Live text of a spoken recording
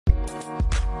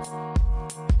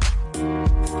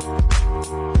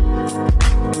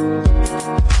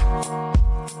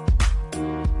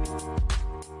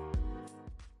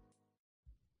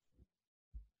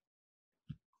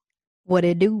What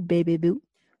it do, baby boo?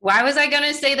 Why was I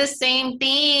gonna say the same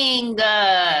thing?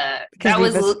 Because That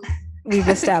was we've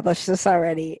established this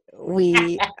already.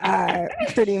 We are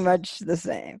pretty much the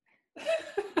same.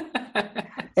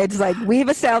 It's like we've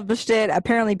established it.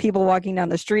 Apparently, people walking down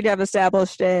the street have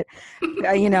established it.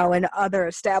 And other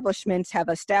establishments have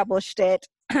established it.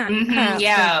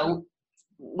 Yeah,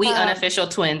 we unofficial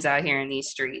twins out here in these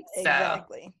streets. So.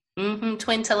 Exactly.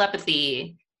 Twin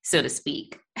telepathy, so to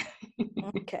speak.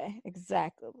 Okay,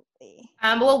 exactly.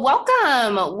 Well,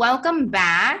 welcome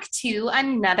back to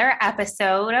another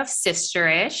episode of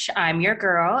Sisterish. I'm your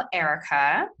girl,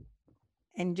 Erica.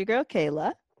 And your girl,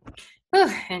 Kayla.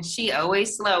 And she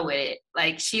always slow with it.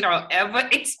 Like, she don't ever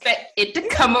expect it to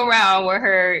come around with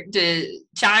her to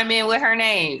chime in with her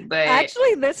name. But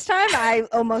actually, this time I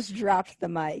almost dropped the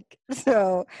mic.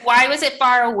 So why was it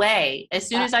far away? As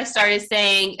soon as I started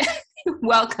saying,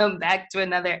 welcome back to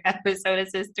another episode of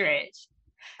Sisterish.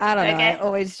 I don't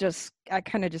know. I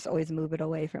kind of just always move it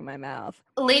away from my mouth.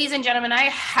 Ladies and gentlemen, I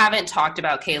haven't talked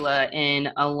about Kayla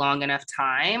in a long enough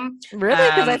time. Really?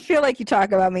 Because I feel like you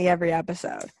talk about me every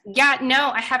episode. Yeah,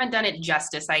 no, I haven't done it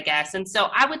justice, I guess. And so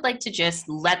I would like to just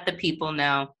let the people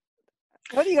know.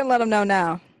 What are you going to let them know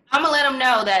now? I'm going to let them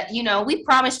know that, we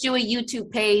promised you a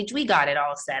YouTube page. We got it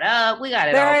all set up. We got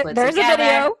it all put together. A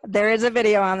video. There is a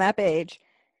video on that page.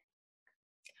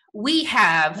 We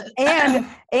have.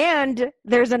 And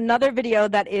there's another video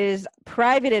that is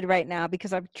privated right now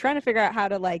because I'm trying to figure out how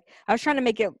to I was trying to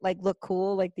make it look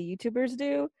cool like the YouTubers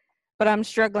do, but I'm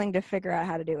struggling to figure out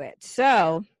how to do it.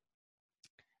 So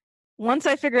once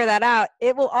I figure that out,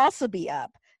 it will also be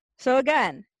up. So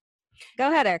again, go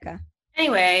ahead, Erica.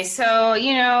 Anyway, so,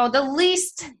 the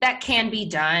least that can be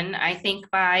done, I think,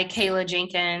 by Kayla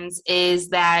Jenkins is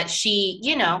that she,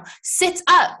 sits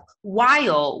up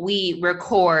while we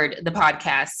record the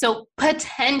podcast. So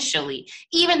potentially,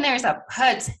 even there's a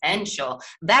potential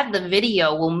that the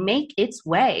video will make its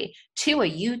way to a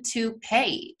YouTube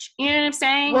page. You know what I'm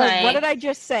saying? Well, what did I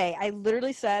just say? I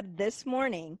literally said this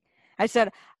morning, I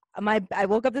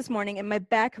woke up this morning and my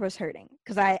back was hurting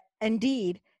because I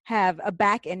indeed have a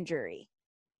back injury.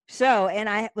 So, and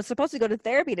I was supposed to go to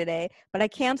therapy today, but I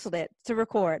canceled it to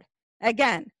record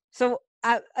again. So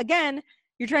again,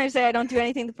 you're trying to say I don't do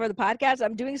anything for the podcast?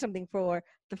 I'm doing something for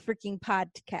the freaking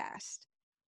podcast.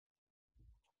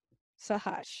 So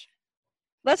hush.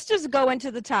 Let's just go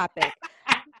into the topic.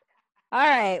 All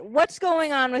right. What's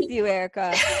going on with you,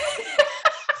 Erica?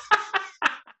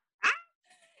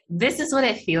 This is what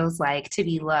it feels like to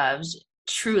be loved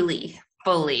truly,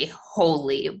 fully,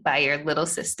 wholly by your little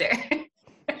sister.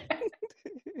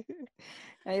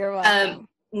 You're welcome.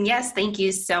 Yes, thank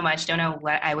you so much. Don't know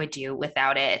what I would do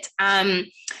without it.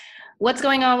 What's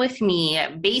going on with me?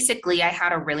 Basically, I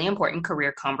had a really important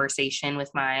career conversation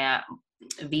with my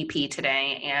VP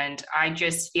today, and I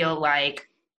just feel like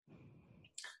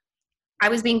I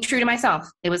was being true to myself.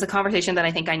 It was a conversation that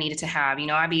I think I needed to have.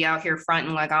 I be out here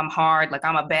fronting like I'm hard, like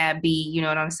I'm a bad bee, you know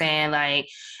what I'm saying? Like,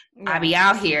 yeah. I be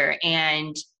out here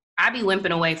and I be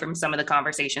wimping away from some of the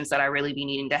conversations that I really be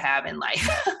needing to have in life.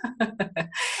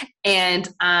 And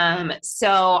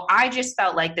so I just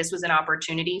felt like this was an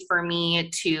opportunity for me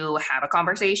to have a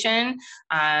conversation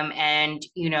and,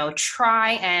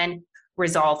 try and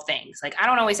resolve things. Like, I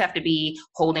don't always have to be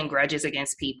holding grudges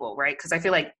against people, right? Because I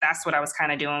feel like that's what I was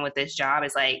kind of doing with this job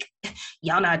is like,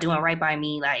 y'all not doing right by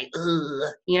me, like,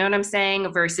 ugh, you know what I'm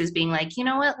saying? Versus being like, you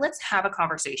know what, let's have a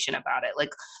conversation about it. Like,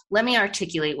 let me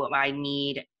articulate what I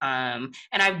need. And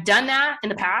I've done that in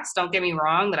the past. Don't get me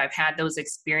wrong, that I've had those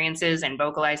experiences and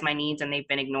vocalized my needs and they've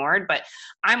been ignored. But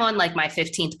I'm on like my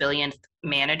 15th billionth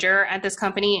manager at this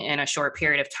company in a short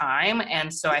period of time.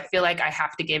 And so I feel like I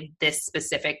have to give this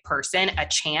specific person a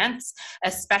chance,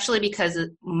 especially because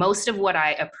most of what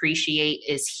I appreciate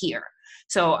is here.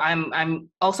 So I'm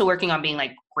also working on being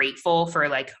like grateful for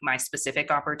like my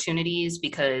specific opportunities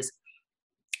because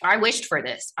I wished for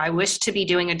this. I wished to be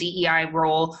doing a DEI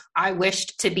role. I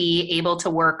wished to be able to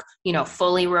work,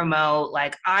 fully remote.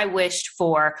 Like, I wished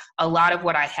for a lot of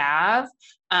what I have.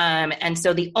 And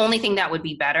so the only thing that would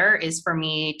be better is for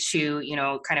me to,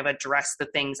 kind of address the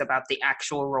things about the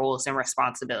actual roles and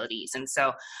responsibilities. And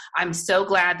so I'm so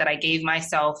glad that I gave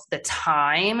myself the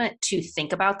time to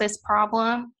think about this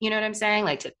problem. You know what I'm saying?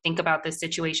 Like, to think about this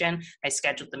situation. I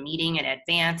scheduled the meeting in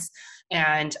advance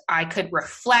and I could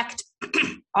reflect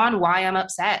on why I'm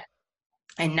upset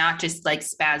and not just like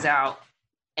spaz out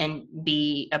and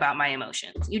be about my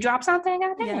emotions. You dropped something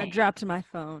out there? Yeah, I dropped my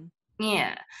phone.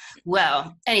 Yeah.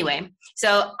 Well, anyway,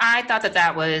 so I thought that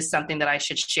that was something that I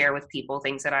should share with people,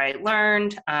 things that I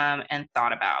learned and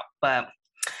thought about. But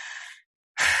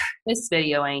this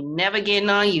video ain't never getting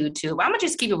on YouTube. I'm gonna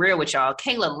just keep it real with y'all.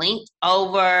 Kayla linked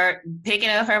over, picking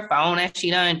up her phone as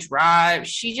she done drive.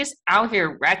 She just out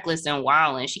here reckless and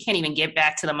wild, and she can't even get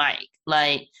back to the mic.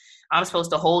 Like, I'm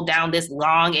supposed to hold down this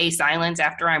long A silence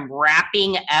after I'm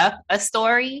wrapping up a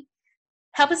story.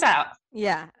 Help us out.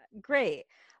 Yeah, great.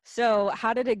 So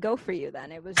how did it go for you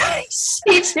then? It was just...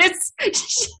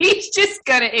 she's just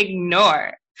gonna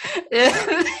ignore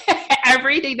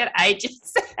everything that I just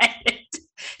said.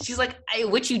 She's like,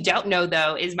 what you don't know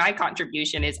though is my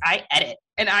contribution is I edit,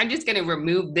 and I'm just gonna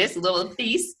remove this little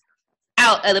piece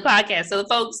out of the podcast so the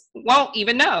folks won't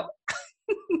even know.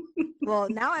 Well,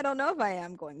 now I don't know if I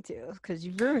am going to, because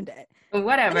you've ruined it.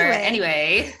 Whatever.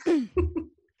 Anyway.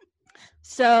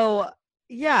 So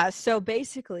yeah, so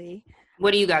basically,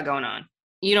 what do you got going on?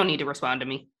 You don't need to respond to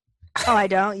me. Oh, I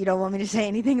don't? You don't want me to say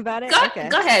anything about it?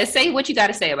 Go ahead. Say what you got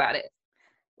to say about it.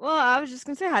 Well, I was just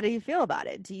going to say, how do you feel about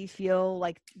it? Do you feel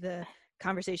like the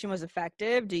conversation was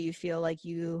effective? Do you feel like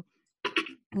you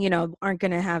aren't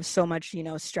going to have so much,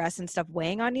 stress and stuff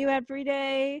weighing on you every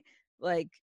day? Like,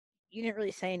 you didn't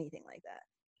really say anything like that.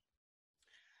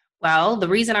 Well, the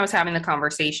reason I was having the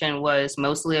conversation was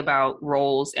mostly about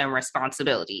roles and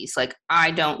responsibilities. Like,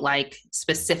 I don't like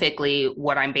specifically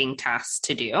what I'm being tasked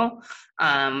to do.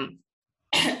 And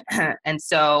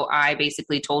so I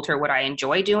basically told her what I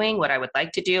enjoy doing, what I would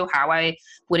like to do, how I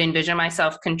would envision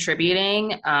myself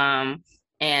contributing,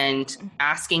 and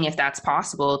asking if that's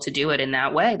possible to do it in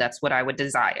that way. That's what I would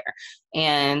desire.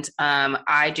 And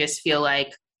I just feel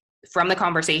like from the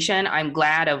conversation, I'm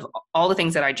glad of all the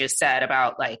things that I just said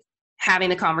about like having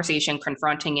the conversation,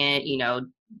 confronting it,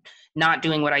 not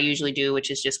doing what I usually do,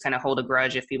 which is just kind of hold a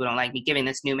grudge if people don't like me, giving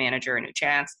this new manager a new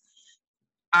chance.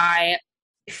 I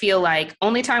feel like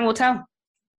only time will tell.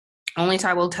 Only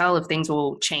time will tell if things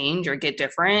will change or get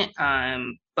different.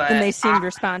 But and they seemed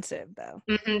responsive, though.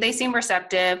 They seem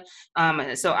receptive.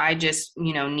 So I just,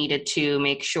 needed to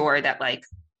make sure that, like,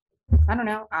 I don't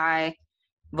know, I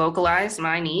vocalize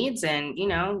my needs, and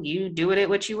you do with it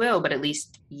what you will, but at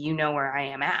least you know where I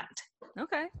am at.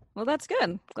 Okay, well, that's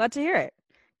good. Glad to hear it.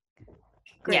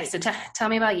 Great. Yeah, so tell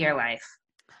me about your life.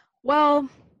 Well,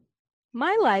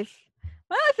 my life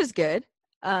is good.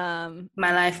 My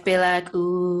life be like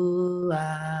ooh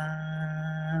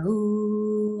ah,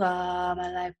 ooh ah.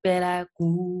 My life be like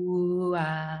ooh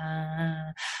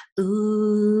ah,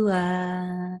 ooh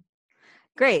ah.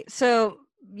 Great. So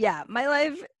yeah, my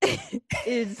life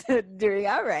is doing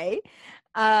all right.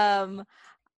 I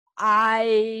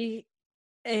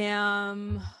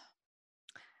am,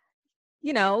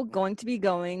 going to be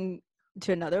going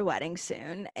to another wedding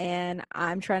soon, and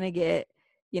I'm trying to get,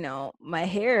 my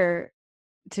hair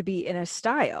to be in a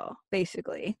style,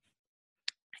 basically.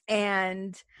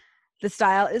 And the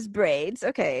style is braids.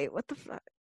 Okay, what the fuck?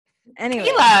 Anyway,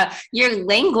 Kayla, your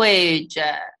language.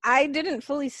 I didn't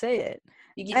fully say it.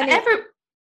 You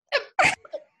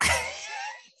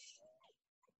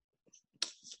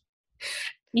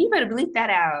better bleep that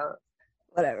out.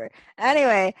 Whatever.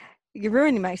 Anyway, you're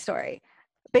ruining my story.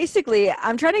 Basically,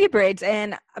 I'm trying to get braids,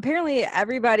 and apparently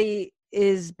everybody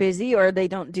is busy or they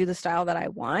don't do the style that I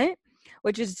want,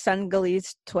 which is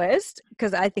Senegalese twist,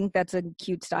 because I think that's a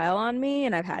cute style on me,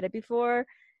 and I've had it before,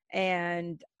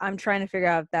 and I'm trying to figure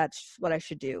out if that's what I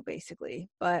should do, basically.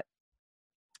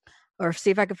 Or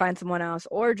see if I can find someone else,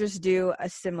 or just do a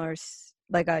similar,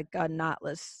 like a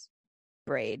knotless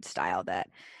braid style that,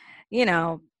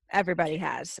 everybody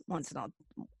has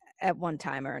at one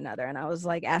time or another. And I was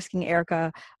like asking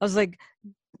Erica, I was like,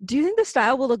 do you think the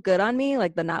style will look good on me?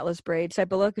 Like the knotless braid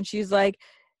type of look. And she's like,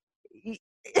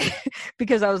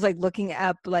 because I was like looking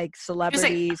up like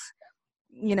celebrities,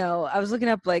 I was looking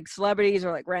up like celebrities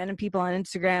or like random people on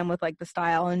Instagram with like the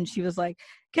style. And she was like,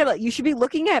 Kayla, you should be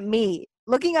looking up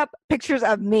pictures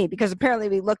of me, because apparently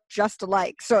we look just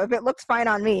alike. So if it looks fine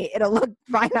on me, it'll look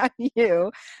fine on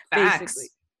you. Facts. Basically.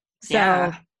 So,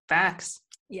 yeah, facts.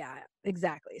 Yeah,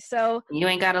 exactly. So you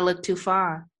ain't got to look too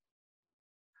far.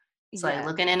 It's like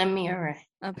looking in a mirror.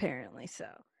 Apparently so.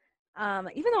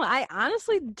 Even though I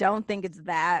honestly don't think it's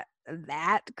that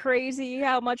crazy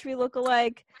how much we look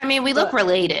alike. I mean, we look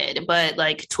related, but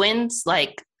like twins,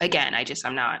 like, again, I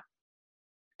don't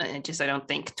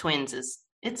think twins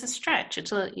it's a stretch.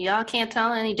 Y'all can't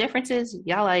tell any differences.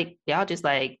 Y'all just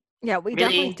like, yeah, we really?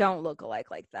 Definitely don't look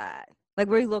alike like that. Like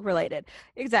we look related.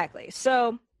 Exactly.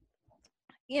 So,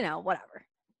 whatever.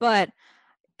 But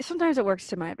sometimes it works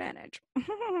to my advantage.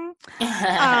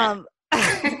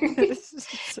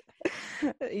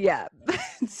 Yeah.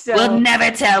 So we'll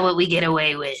never tell what we get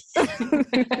away with.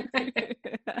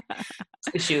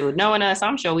 Shoot, knowing us,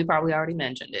 I'm sure we probably already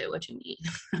mentioned it. What you mean?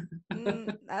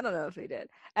 I don't know if we did.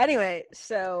 Anyway,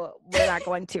 so we're not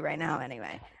going to right now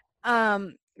anyway.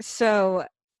 So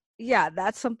yeah,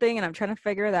 that's something, and I'm trying to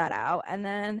figure that out. And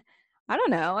then I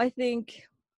don't know, I think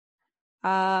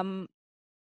I'm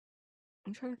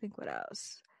trying to think what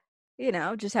else.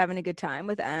 Just having a good time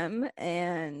with M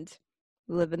and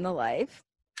living the life.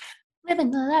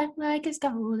 Living the life like it's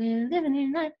golden. Living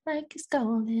your life like it's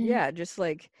golden. Yeah, just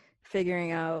like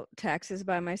figuring out taxes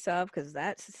by myself, because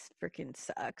that freaking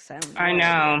sucks. I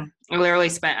know. I literally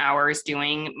spent hours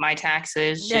doing my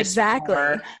taxes just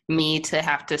for me to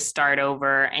have to start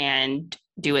over and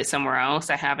do it somewhere else.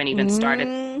 I haven't even started.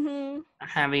 I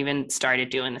haven't even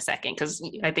started doing the second, because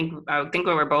I think what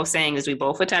we're both saying is we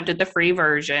both attempted the free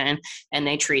version and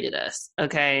they treated us.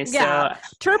 Okay. Yeah.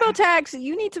 So TurboTax,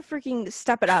 you need to freaking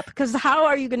step it up, because how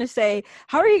are you going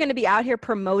to be out here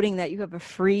promoting that you have a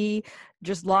free,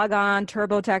 just log on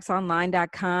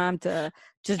turbotaxonline.com to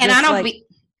just, and I don't like,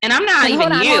 and I'm not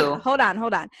even you. Hold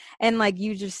on. And like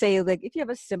you just say, like, if you have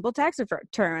a simple tax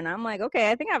return, I'm like, okay,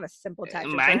 I think I have a simple tax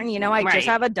return. I just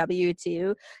have a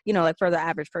W-2, like for the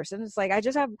average person. It's like, I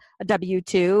just have a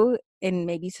W-2 and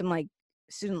maybe some like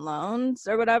student loans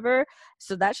or whatever.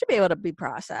 So that should be able to be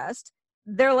processed.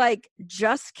 They're like,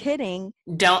 just kidding.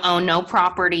 Don't own no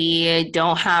property.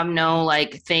 Don't have no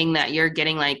like thing that you're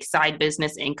getting like side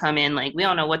business income in. Like, we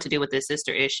don't know what to do with this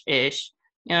sister-ish. You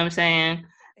know what I'm saying?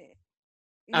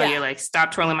 Yeah. Oh, you're like,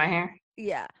 stop twirling my hair?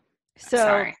 Yeah. So,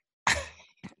 sorry.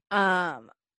 I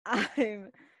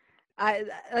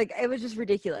like, it was just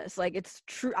ridiculous. Like, it's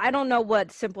true. I don't know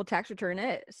what simple tax return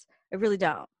is. I really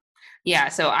don't. Yeah.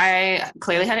 So I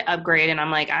clearly had to upgrade, and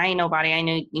I'm like, I ain't nobody. I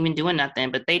ain't even doing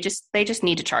nothing, but they just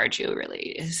need to charge you.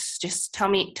 Really, it's just tell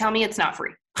me it's not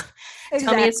free.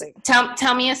 Exactly.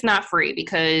 Tell me it's not free,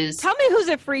 because tell me who's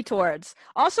it free towards.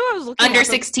 Also, I was looking under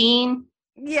 16.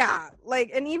 Yeah, like,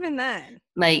 and even then,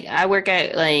 like, I work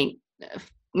at like,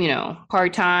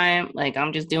 part time. Like,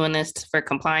 I'm just doing this for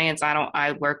compliance.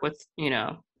 I work with,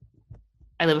 I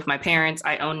live with my parents.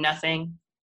 I own nothing.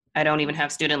 I don't even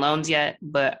have student loans yet,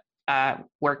 but I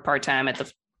work part time at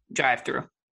the drive-through.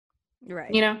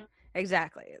 Right.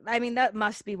 Exactly. I mean, that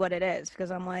must be what it is, because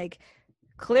I'm like,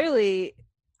 clearly,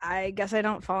 I guess I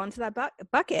don't fall into that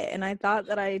bucket, and I thought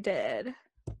that I did.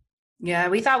 Yeah,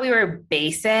 we thought we were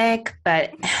basic,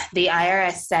 but the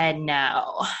IRS said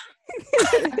no.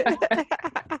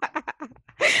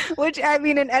 Which, I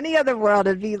mean, in any other world,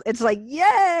 it's like,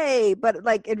 yay! But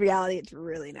like, in reality, it's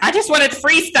really not. I just wanted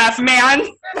free stuff, man.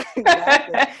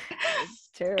 Exactly.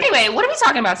 Anyway, what are we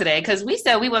talking about today? Because we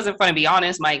said we wasn't going to be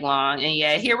honest, Mike Long, and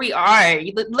yeah, here we are.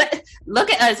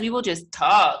 Look at us. We will just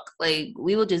talk. Like,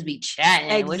 we will just be chatting.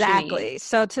 Exactly.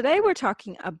 So today we're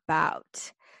talking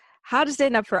about how to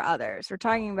stand up for others. We're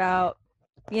talking about,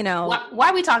 why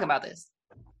are we talking about this?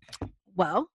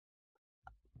 Well,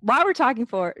 why we're talking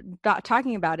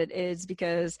about it is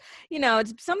because,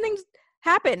 something's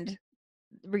happened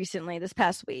recently this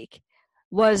past week,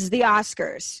 was the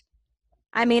Oscars.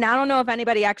 I mean, I don't know if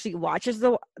anybody actually watches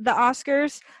the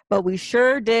Oscars, but we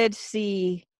sure did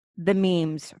see the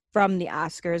memes from the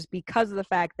Oscars because of the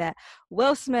fact that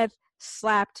Will Smith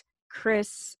slapped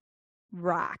Chris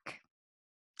Rock.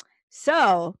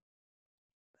 So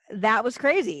that was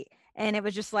crazy. And it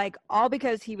was just like, all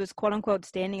because he was, quote unquote,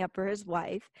 standing up for his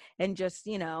wife and just,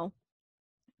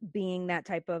 being that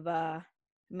type of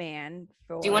man.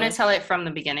 Do you want to tell it from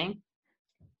the beginning?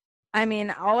 I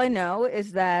mean, all I know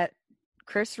is that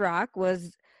Chris Rock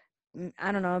was,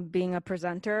 I don't know, being a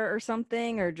presenter or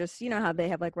something, or just, how they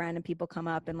have like random people come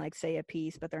up and like say a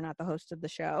piece, but they're not the host of the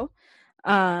show.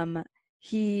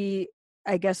 He,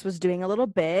 I guess, was doing a little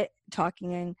bit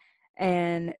talking,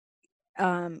 and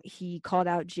he called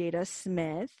out Jada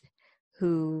Smith,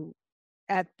 who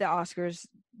at the Oscars,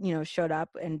 showed up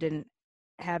and didn't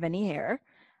have any hair.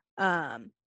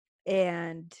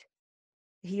 And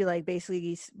he like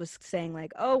basically was saying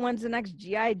like, oh, when's the next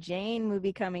G.I. Jane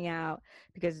movie coming out?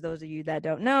 Because those of you that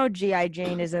don't know, G.I.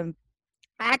 Jane is an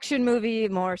action movie,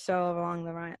 more so along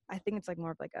the line. I think it's like more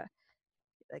of like a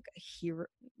hero.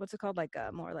 What's it called? Like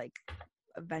a more like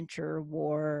adventure,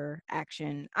 war,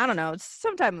 action. I don't know. It's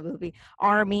some type of movie,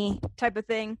 army type of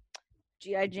thing.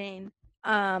 G.I. Jane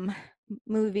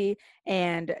movie,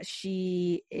 and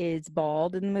she is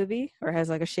bald in the movie, or has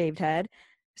like a shaved head.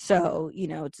 So,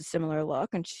 it's a similar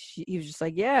look. And he was just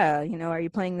like, yeah, are you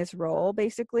playing this role,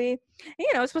 basically? And,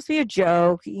 it's supposed to be a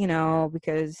joke,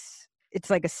 because it's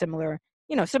like a similar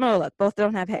look. Both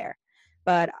don't have hair.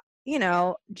 But,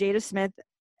 Jada Smith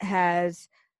has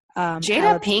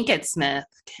Jada Pinkett Smith.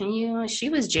 She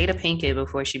was Jada Pinkett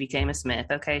before she became a Smith.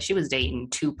 Okay. She was dating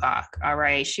Tupac. All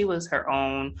right. She was her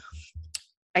own.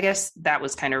 I guess that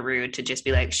was kind of rude to just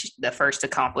be like, the first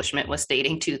accomplishment was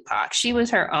dating Tupac. She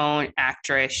was her own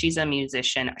actress. She's a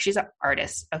musician. She's an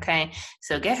artist. Okay.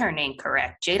 So get her name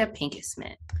correct. Jada Pinkett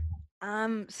Smith.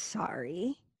 I'm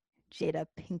sorry. Jada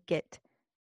Pinkett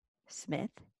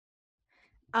Smith.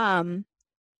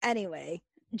 Anyway,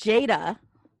 Jada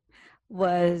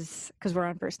was, because we're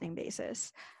on first name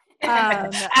basis.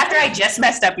 After I just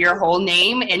messed up your whole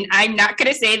name, and I'm not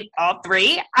going to say all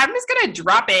three, I'm just going to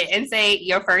drop it and say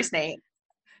your first name.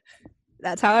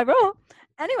 That's how I roll.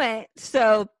 Anyway,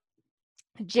 so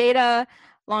Jada,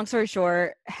 long story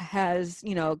short, has,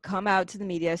 come out to the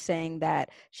media saying that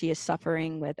she is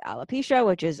suffering with alopecia,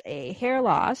 which is a hair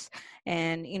loss.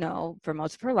 And, for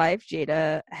most of her life,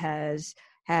 Jada has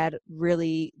had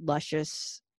really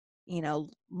luscious,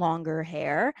 longer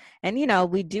hair. And,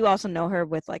 we do also know her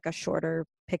with like a shorter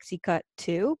pixie cut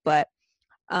too. But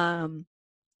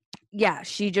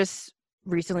she just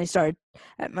recently started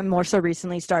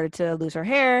to lose her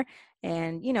hair.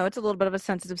 And, it's a little bit of a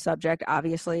sensitive subject,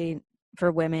 obviously,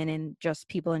 for women and just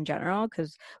people in general,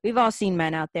 because we've all seen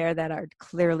men out there that are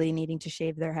clearly needing to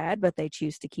shave their head, but they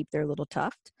choose to keep their little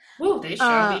tuft. Ooh, they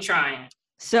sure be trying.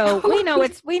 So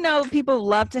we know people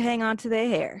love to hang on to their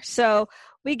hair. So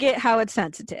we get how it's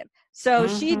sensitive. So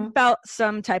she felt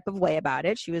some type of way about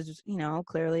it. She was,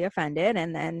 clearly offended.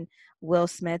 And then Will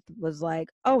Smith was like,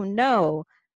 oh no,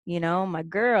 my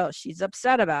girl, she's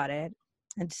upset about it.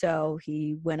 And so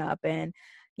he went up and,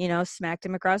 smacked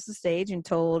him across the stage and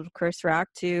told Chris Rock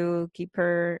to keep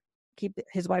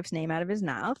his wife's name out of his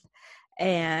mouth.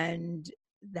 And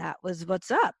that was what's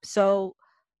up. So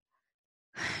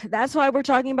that's why we're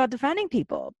talking about defending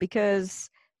people, because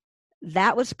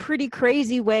that was pretty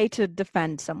crazy way to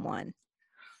defend someone.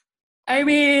 I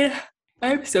mean,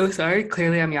 I'm so sorry.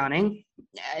 Clearly I'm yawning.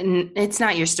 And it's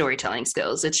not your storytelling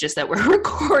skills. It's just that we're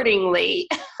recording late.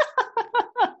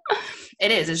 It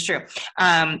is. It's true.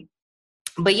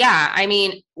 But yeah, I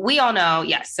mean, we all know,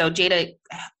 yes. So Jada,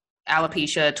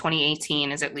 alopecia 2018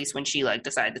 is at least when she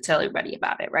decided to tell everybody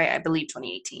about it, right? I believe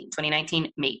 2019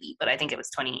 maybe, but I think it was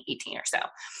 2018 or so.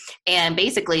 And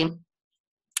basically,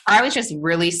 I was just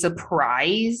really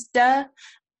surprised that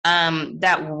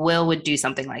Will would do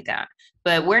something like that.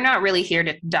 But we're not really here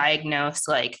to diagnose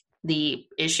the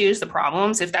issues, the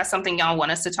problems. If that's something y'all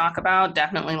want us to talk about,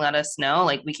 definitely let us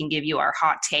know. We can give you our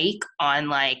hot take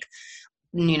on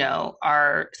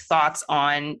our thoughts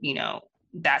on,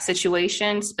 that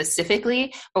situation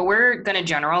specifically, but we're going to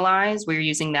generalize. We're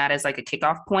using that as a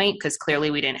kickoff point because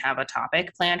clearly we didn't have a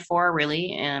topic planned for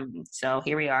really. And so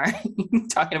here we are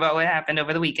talking about what happened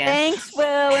over the weekend. Thanks,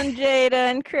 Will and Jada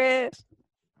and Chris.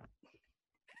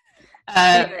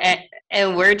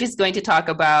 And we're just going to talk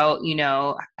about,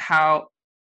 how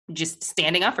just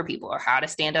standing up for people or how to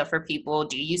stand up for people.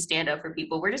 Do you stand up for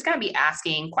people? We're just going to be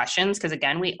asking questions because,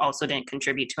 again, we also didn't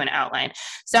contribute to an outline.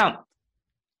 So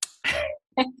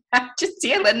just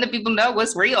letting the people know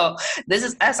what's real. This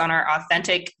is us on our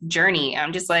authentic journey.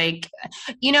 I'm just I'd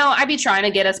be trying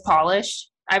to get us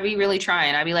polished. I'd be really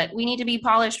trying. I'd be like, we need to be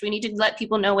polished. We need to let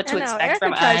people know what to expect Erica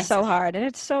from tries us. So hard, and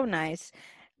it's so nice.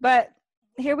 But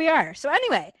here we are. So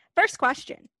anyway, first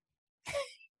question.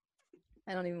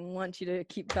 I don't even want you to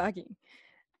keep talking.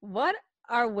 What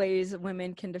are ways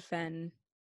women can defend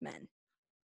men?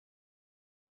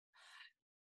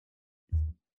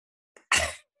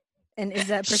 And is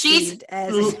that perceived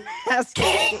as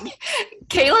asking?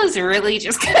 Kayla's really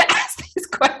just going to ask these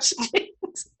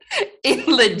questions in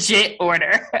legit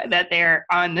order that they're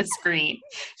on the screen.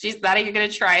 She's not even going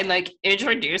to try and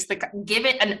introduce give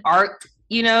it an arc,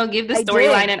 give the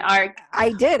storyline an arc.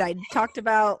 I did. I talked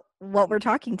about what we're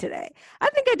talking today. I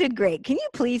think I did great. Can you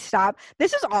please stop?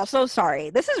 This is also, sorry,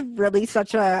 this is really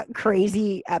such a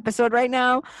crazy episode right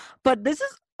now, but this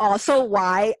is also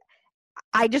why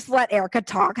I just let Erica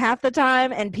talk half the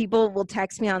time, and people will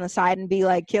text me on the side and be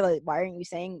like, Kayla, why aren't you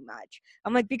saying much?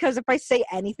 I'm like, because if I say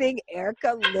anything,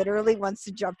 Erica literally wants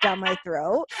to jump down my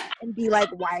throat and be like,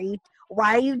 why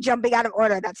are you jumping out of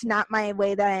order? That's not my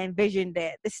way that I envisioned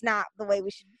it. It's not the way we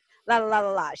should, la la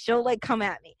la la. She'll come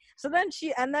at me. So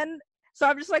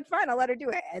I'm just like, fine, I'll let her do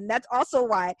it. And that's also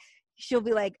why she'll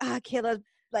be like, Kayla,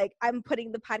 I'm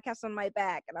putting the podcast on my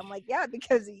back. And I'm like, yeah,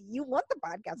 because you want the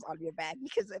podcast on your back.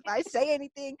 Because if I say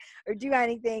anything or do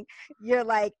anything, you're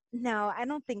like, no, I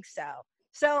don't think so.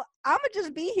 So I'm going to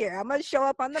just be here. I'm going to show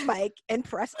up on the mic and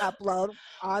press upload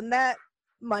on that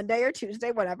Monday or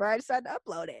Tuesday, whenever I decide to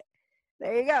upload it.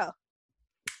 There you go.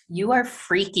 You are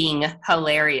freaking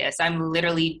hilarious. I'm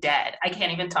literally dead. I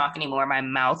can't even talk anymore. My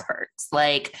mouth hurts.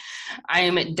 Like,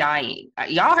 I'm dying.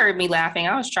 Y'all heard me laughing.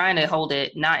 I was trying to hold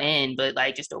it not in, but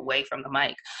like just away from the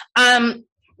mic.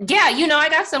 Yeah, I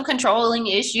got some controlling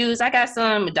issues. I got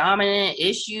some dominant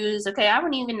issues. Okay, I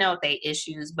wouldn't even know if they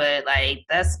issues, but like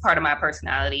that's part of my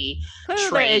personality Clearly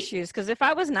trait. issues, because if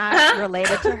I was not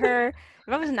related to her,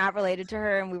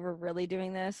 and we were really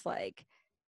doing this, like,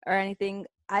 or anything,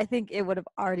 I think it would have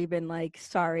already been like,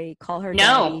 sorry, call her daddy.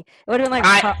 No, It would have been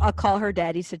like a call her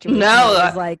daddy situation. no. It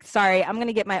was like, sorry, I'm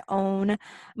gonna get my own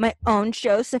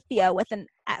show, Sophia, with an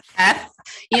F. F.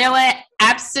 You know what?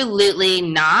 Absolutely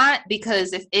not.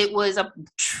 Because if it was a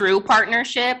true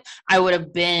partnership, I would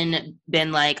have been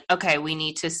like, okay, we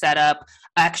need to set up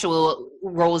actual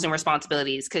roles and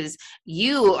responsibilities. Because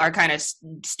you are kind of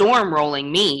storm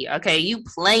rolling me. Okay, you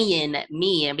playing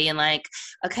me and being like,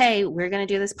 okay, we're gonna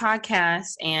do this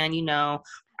podcast, and all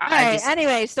right.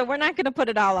 Anyway, so we're not gonna put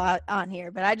it all out on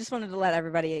here, but I just wanted to let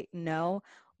everybody know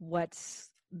what's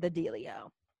the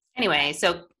dealio. Anyway,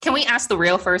 so can we ask the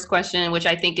real first question, which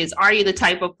I think is, are you the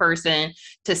type of person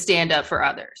to stand up for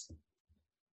others?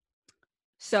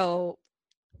 So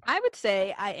I would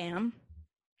say I am.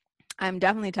 I'm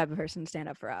definitely the type of person to stand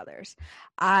up for others.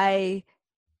 I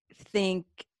think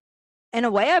in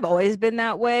a way I've always been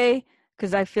that way,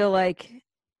 because I feel like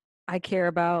I care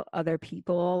about other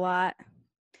people a lot.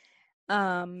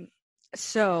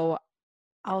 So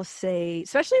I'll say,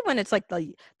 especially when it's like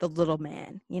the little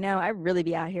man, I really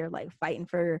be out here like fighting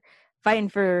for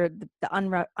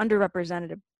the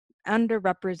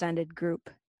underrepresented group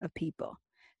of people.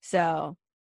 So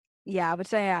yeah, I would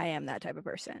say I am that type of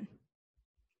person.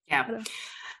 Yeah.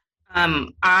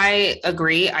 I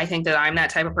agree. I think that I'm that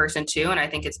type of person too. And I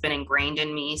think it's been ingrained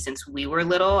in me since we were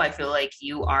little. I feel like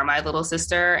you are my little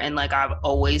sister. And like, I've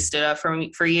always stood up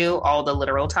for you all the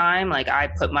literal time. Like, I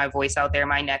put my voice out there,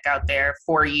 my neck out there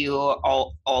for you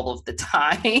all of the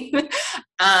time,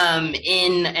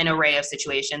 in an array of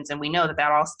situations. And we know that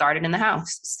all started in the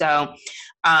house. So,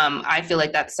 I feel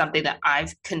like that's something that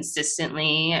I've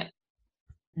consistently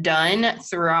done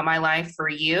throughout my life for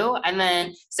you. And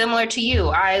then similar to you,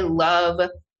 I love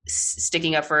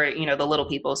sticking up for the little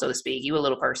people, so to speak. You a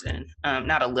little person,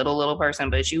 not a little person,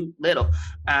 but you little.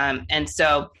 And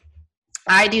so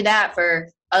I do that for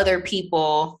other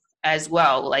people as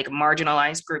well, like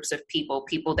marginalized groups of people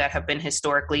that have been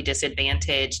historically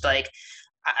disadvantaged. Like,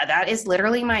 that is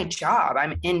literally my job.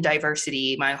 I'm in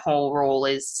diversity. My whole role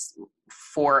is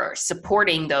for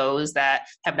supporting those that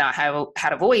have not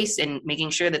had a voice and making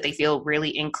sure that they feel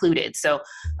really included. So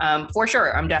for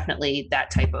sure, I'm definitely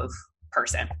that type of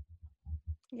person.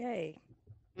 Yay.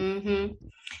 Mm-hmm.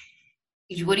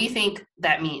 What do you think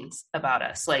that means about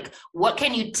us? Like, what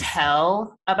can you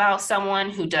tell about someone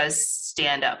who does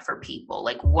stand up for people?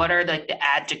 Like, what are like the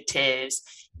adjectives,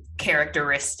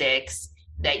 characteristics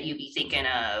that you be thinking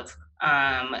of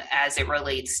as it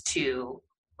relates to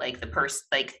like the person,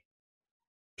 like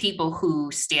people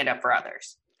who stand up for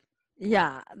others?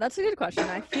 Yeah, that's a good question.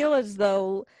 I feel as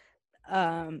though,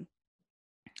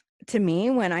 to me,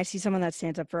 when I see someone that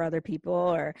stands up for other people,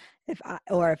 or if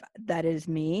that is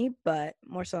me, but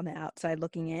more so on the outside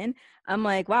looking in, I'm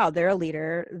like, wow, they're a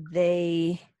leader.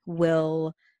 They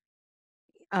will,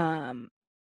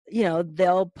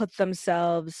 they'll put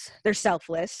themselves, they're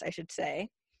selfless, I should say.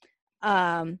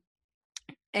 And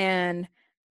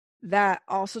that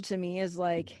also to me is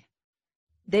like,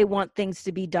 they want things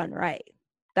to be done right.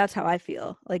 That's how I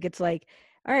feel. Like, it's like,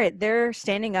 all right, they're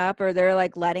standing up, or they're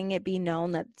like letting it be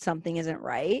known that something isn't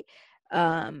right,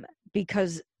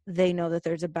 because they know that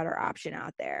there's a better option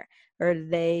out there, or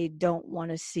they don't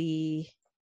want to see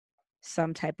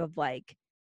some type of like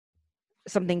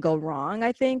something go wrong.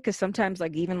 I think because sometimes,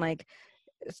 like, even like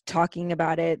talking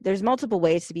about it, there's multiple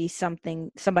ways to be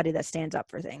somebody that stands up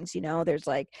for things. There's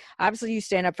like, obviously you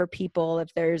stand up for people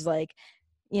if there's like,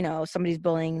 somebody's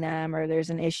bullying them, or there's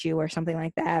an issue or something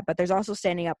like that. But there's also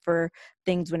standing up for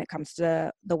things when it comes to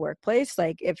the workplace.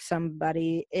 Like, if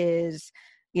somebody is,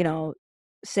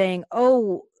 saying,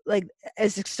 oh, like,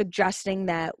 is suggesting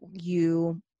that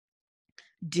you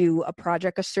do a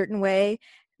project a certain way,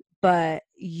 but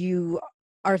you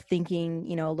are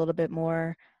thinking, a little bit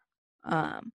more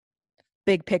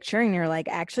big picture, and you're like,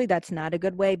 actually, that's not a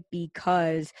good way,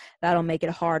 because that'll make it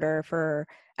harder for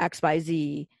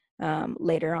XYZ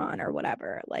later on, or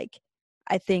whatever. Like,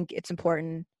 I think it's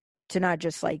important to not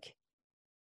just like,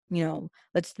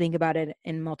 let's think about it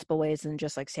in multiple ways and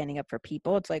just like standing up for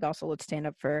people. It's like, also, let's stand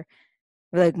up for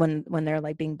like when they're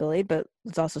like being bullied, but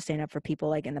let's also stand up for people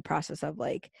like in the process of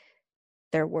like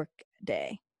their work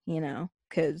day,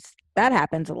 because that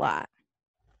happens a lot.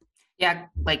 Yeah,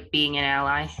 like being an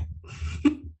ally.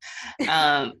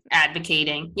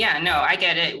 Advocating. Yeah, no, I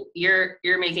get it. You're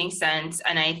making sense.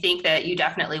 And I think that you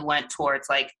definitely went towards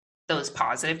like those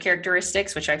positive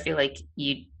characteristics, which I feel like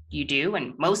you do.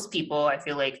 And most people I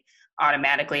feel like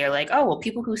automatically are like, oh well,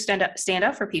 people who stand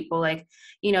up for people, like,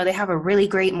 they have a really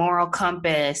great moral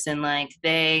compass, and like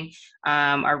they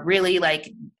are really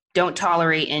like don't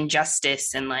tolerate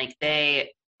injustice, and like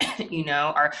they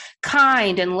are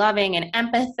kind and loving and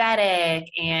empathetic,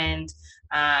 and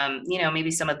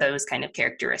maybe some of those kind of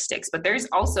characteristics. But there's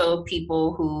also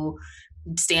people who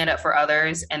stand up for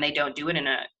others and they don't do it in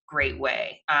a great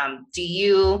way. Do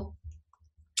you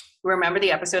remember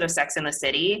the episode of Sex in the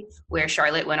City where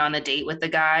Charlotte went on the date with the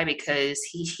guy because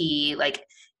he like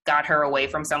got her away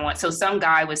from someone? So some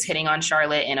guy was hitting on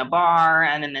Charlotte in a bar,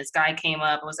 and then this guy came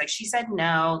up and was like, she said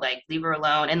no, like leave her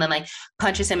alone, and then like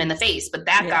punches him in the face. But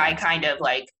that guy kind of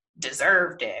like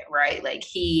deserved it, right? Like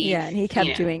and he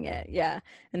kept doing it. Yeah.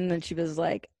 And then she was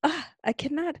like, I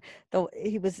cannot, though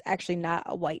he was actually not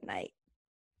a white knight.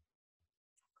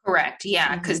 Correct.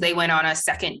 Yeah, because they went on a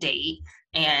second date,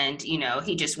 and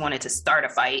he just wanted to start a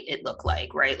fight, it looked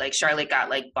like, right? Like Charlotte got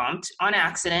like bumped on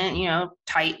accident,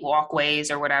 tight walkways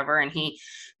or whatever, and he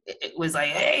it was like,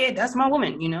 hey, that's my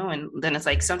woman, and then it's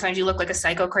like sometimes you look like a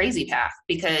psycho crazy path,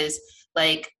 because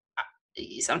like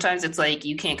sometimes it's like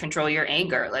you can't control your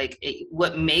anger. Like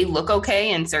what may look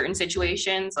okay in certain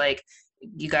situations, like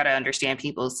you got to understand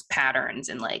people's patterns,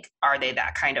 and like, are they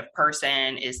that kind of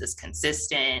person? Is this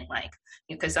consistent? Like,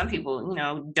 because some people,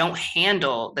 don't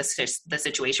handle the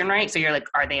situation right. So you're like,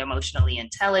 are they emotionally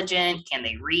intelligent? Can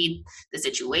they read the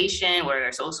situation? What are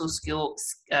their social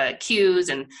cues,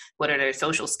 and what are their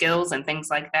social skills and things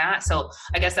like that? So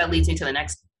I guess that leads me to the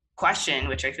next question,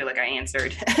 which I feel like I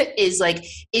answered, is like,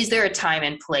 is there a time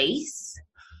and place,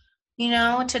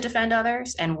 to defend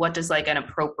others? And what does like an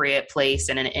appropriate place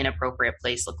and an inappropriate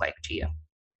place look like to you?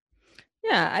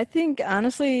 Yeah, I think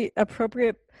honestly,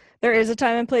 appropriate. There is a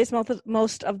time and place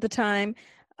most of the time.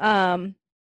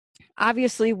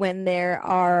 Obviously, when there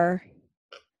are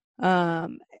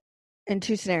in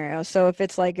two scenarios. So if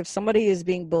it's like if somebody is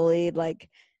being bullied, like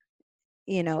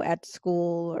at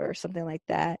school or something like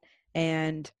that,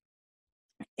 and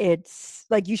it's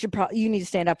like you need to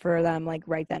stand up for them like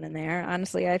right then and there,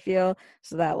 honestly, I feel,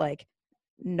 so that like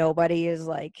nobody is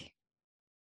like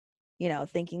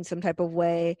thinking some type of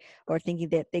way or thinking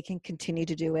that they can continue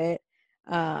to do it.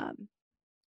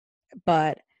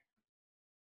 But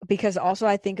because also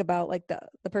I think about like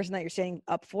the person that you're standing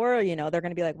up for, they're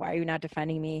going to be like, why are you not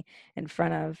defending me in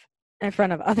front of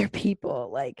other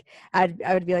people? Like I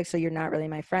would be like, so you're not really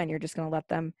my friend, you're just going to let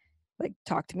them like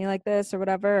talk to me like this or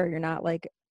whatever, or you're not like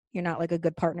a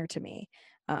good partner to me,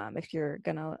 if you're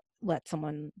going to let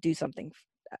someone do something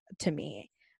to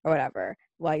me or whatever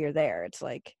while you're there. It's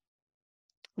like,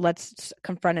 let's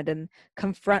confront it and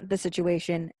confront the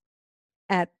situation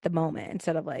at the moment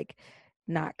instead of like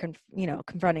not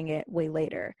confronting it way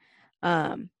later.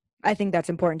 I think that's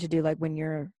important to do, like when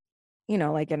you're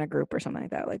like in a group or something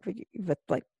like that, like with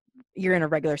like you're in a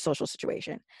regular social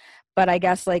situation. But I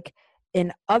guess like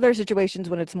in other situations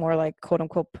when it's more like quote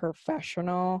unquote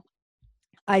professional,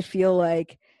 I feel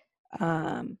like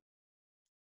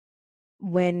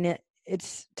when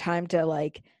it's time to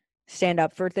like stand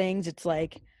up for things, it's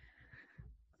like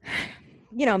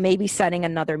maybe setting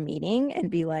another meeting and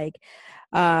be like,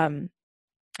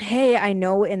 hey, I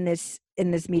know in this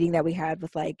meeting that we had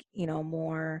with like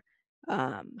more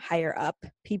higher up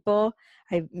people,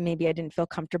 I didn't feel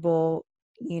comfortable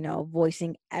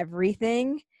voicing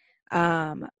everything,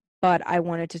 but I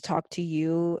wanted to talk to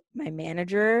you, my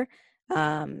manager,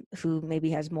 who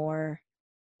maybe has more,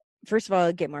 first of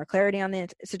all, get more clarity on the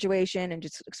situation and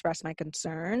just express my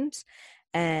concerns.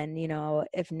 And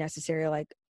if necessary, like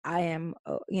I am,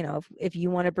 if you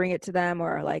want to bring it to them,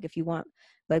 or like if you want,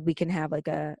 like we can have like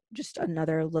just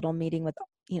another little meeting with,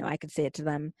 I could say it to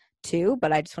them too,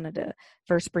 but I just wanted to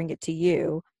first bring it to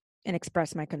you and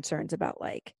express my concerns about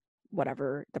like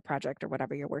whatever the project or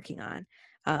whatever you're working on.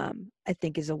 I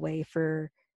think is a way for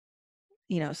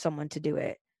someone to do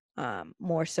it,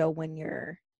 more so when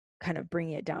you're kind of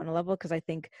bringing it down a level, because I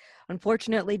think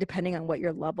unfortunately, depending on what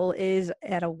your level is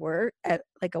at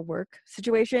like a work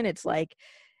situation, it's like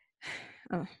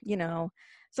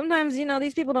sometimes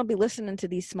these people don't be listening to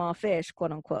these small fish,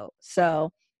 quote unquote.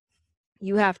 So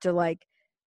you have to like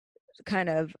kind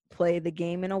of play the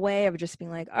game in a way of just being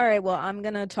like, all right, well, I'm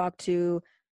gonna talk to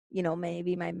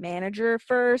maybe my manager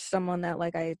first, someone that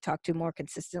like I talk to more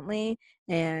consistently,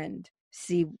 and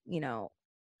see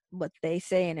what they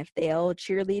say and if they'll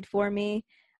cheerlead for me,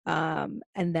 and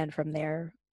then from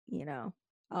there,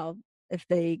 I'll if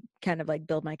they kind of like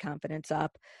build my confidence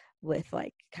up with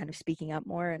like kind of speaking up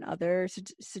more in other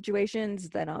situations,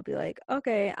 then I'll be like,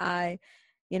 okay, I,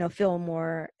 feel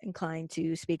more inclined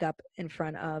to speak up in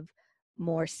front of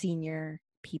more senior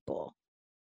people.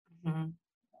 Mm-hmm.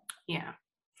 Yeah.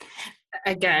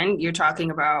 Again, you're talking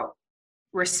about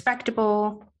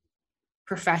respectable,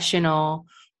 professional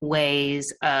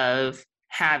ways of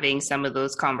having some of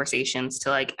those conversations to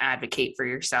like advocate for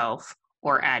yourself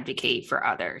or advocate for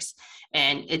others.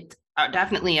 And it's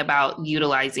definitely about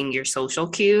utilizing your social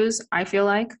cues, I feel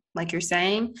like you're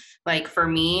saying. Like for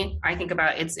me, I think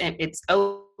about it's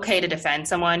okay to defend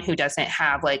someone who doesn't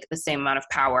have like the same amount of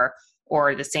power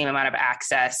or the same amount of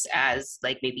access as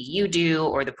like maybe you do,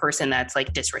 or the person that's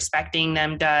like disrespecting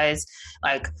them does.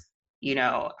 Like,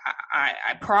 I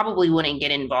probably wouldn't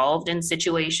get involved in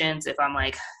situations if I'm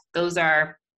like, those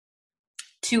are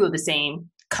two of the same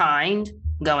kind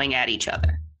going at each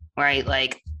other, right?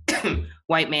 Like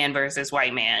white man versus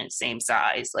white man, same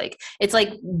size. Like it's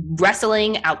like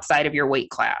wrestling outside of your weight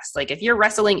class. Like if you're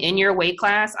wrestling in your weight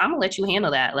class, I'm gonna let you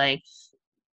handle that. Like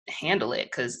handle it,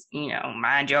 because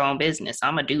mind your own business.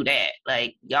 I'm gonna do that.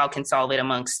 Like y'all can solve it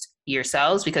amongst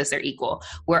yourselves because they're equal.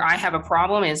 Where I have a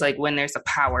problem is like when there's a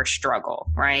power struggle,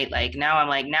 right? Like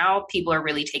now people are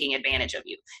really taking advantage of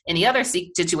you. In the other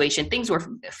situation, things were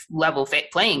level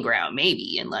playing ground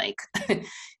maybe, and like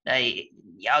like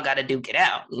y'all got to duke it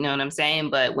out, you know what I'm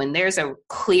saying? But when there's a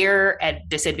clear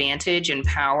disadvantage in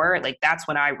power, like that's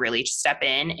when I really step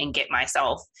in and get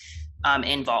myself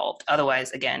involved.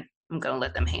 Otherwise, again, I'm going to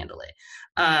let them handle it.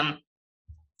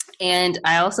 And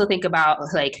I also think about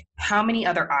like how many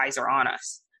other eyes are on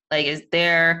us? Like, is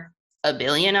there a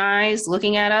billion eyes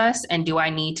looking at us? And do I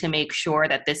need to make sure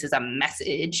that this is a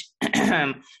message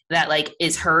that like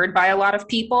is heard by a lot of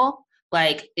people?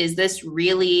 Like, is this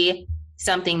really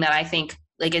something that I think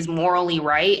like is morally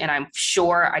right? And I'm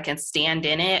sure I can stand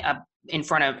in it in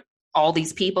front of all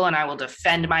these people, and I will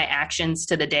defend my actions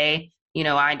to the day,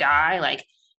 I die. Like,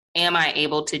 am I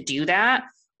able to do that?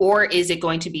 Or is it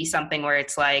going to be something where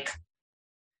it's like,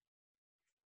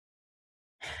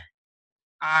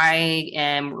 I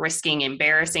am risking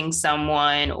embarrassing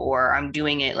someone, or I'm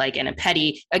doing it like in a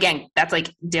petty, again, that's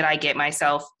like, did I get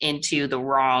myself into the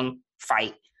wrong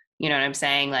fight? You know what I'm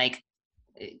saying? Like,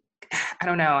 I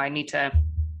don't know. I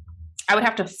would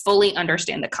have to fully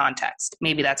understand the context.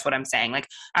 Maybe that's what I'm saying. Like,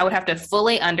 I would have to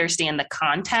fully understand the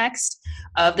context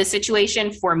of the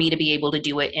situation for me to be able to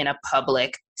do it in a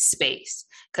public space.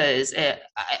 Because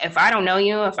if I don't know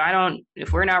you,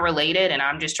 if we're not related and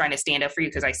I'm just trying to stand up for you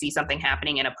because I see something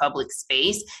happening in a public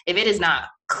space, if it is not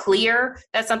clear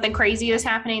that something crazy is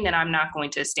happening, then I'm not going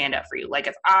to stand up for you. Like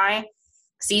if I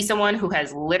see someone who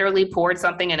has literally poured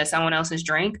something into someone else's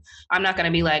drink, I'm not going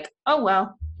to be like, oh,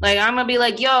 well, like I'm going to be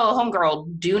like, yo,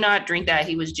 homegirl, do not drink that.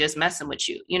 He was just messing with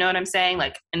you. You know what I'm saying?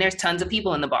 Like, and there's tons of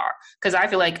people in the bar because I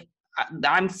feel like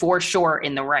I'm for sure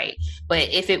in the right. But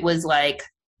if it was like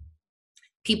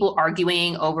people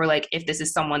arguing over like if this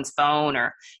is someone's phone,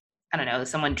 or I don't know,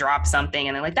 someone dropped something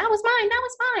and they're like, that was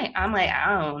mine. I'm like,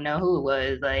 I don't know who it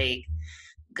was. Like,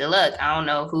 good luck. I don't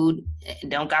know who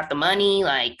don't got the money.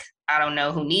 Like, I don't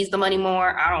know who needs the money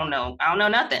more. I don't know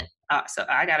nothing. So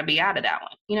I got to be out of that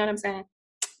one. You know what I'm saying?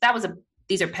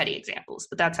 These are petty examples,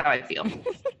 but that's how I feel.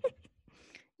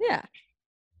 Yeah.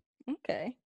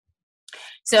 Okay.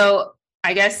 So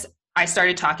I guess I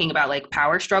started talking about like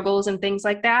power struggles and things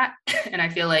like that. And I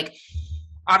feel like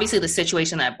obviously the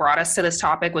situation that brought us to this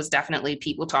topic was definitely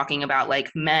people talking about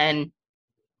like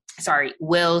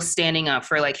Will standing up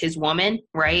for like his woman,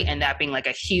 right? And that being like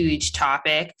a huge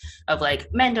topic of like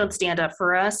men don't stand up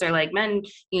for us, or like men,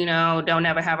 don't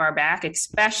ever have our back,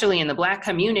 especially in the Black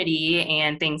community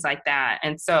and things like that.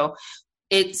 And so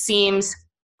it seems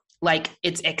like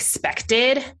it's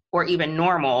expected or even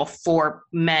normal for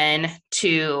men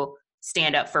to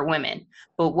stand up for women.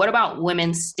 But what about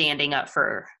women standing up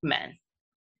for men?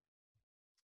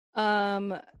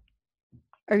 Are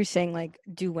you saying like,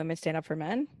 do women stand up for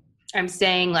men? I'm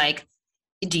saying like,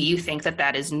 do you think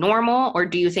that is normal, or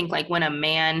do you think like when a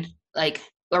man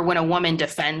or when a woman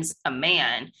defends a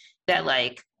man, that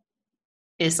like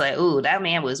it's like, ooh, that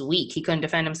man was weak, he couldn't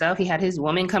defend himself, he had his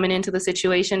woman coming into the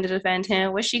situation to defend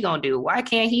him, what's she gonna do? Why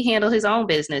can't he handle his own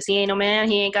business? He ain't no man,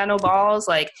 he ain't got no balls.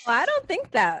 Like, well, I don't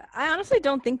think that. I honestly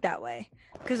don't think that way,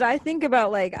 because I think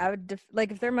about like I would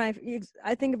like if they're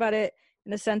I think about it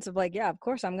in the sense of like, yeah, of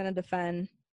course I'm gonna defend.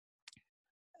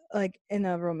 Like in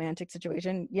a romantic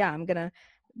situation, yeah, I'm gonna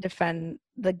defend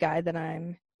the guy that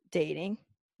I'm dating.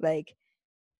 Like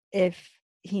if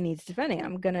he needs defending,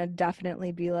 I'm gonna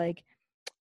definitely be like,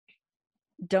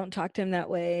 don't talk to him that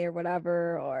way or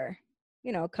whatever, or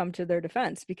come to their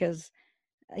defense because,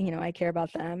 I care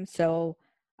about them. So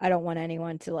I don't want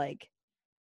anyone to like,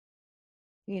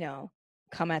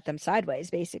 come at them sideways,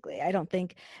 basically. I don't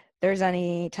think there's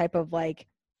any type of like,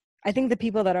 I think the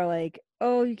people that are like,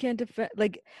 oh, you can't defend,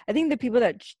 like, I think the people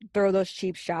that throw those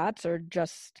cheap shots are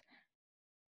just,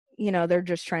 they're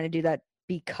just trying to do that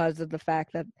because of the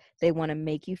fact that they want to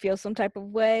make you feel some type of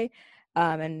way,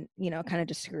 and, kind of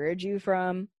discourage you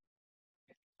from,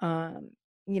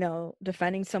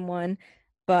 defending someone.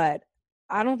 But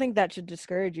I don't think that should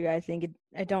discourage you. I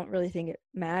don't really think it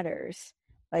matters.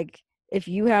 Like, if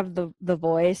you have the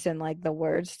voice and like the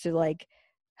words to like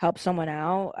help someone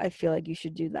out, I feel like you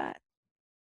should do that.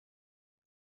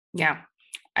 Yeah.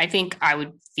 I think I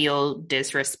would feel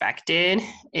disrespected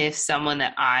if someone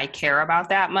that I care about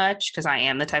that much, because I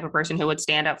am the type of person who would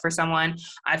stand up for someone.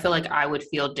 I feel like I would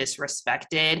feel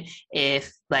disrespected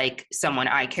if like someone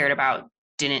I cared about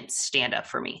didn't stand up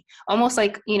for me. Almost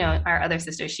like, our other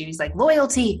sister, she was like,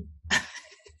 loyalty.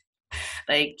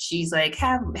 Like, she's like,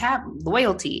 have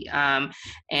loyalty. And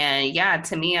yeah,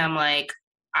 to me, I'm like,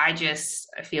 I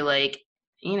feel like,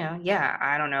 yeah,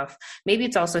 I don't know if maybe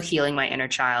it's also healing my inner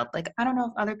child. Like, I don't know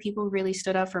if other people really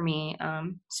stood up for me.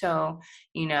 So,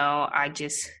 I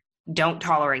just don't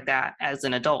tolerate that as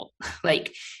an adult.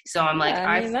 Like, so I'm like,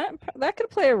 I mean, that could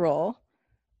play a role,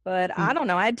 but I don't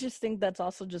know. I just think that's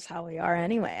also just how we are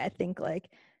anyway. I think like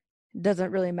it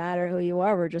doesn't really matter who you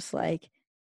are. We're just like,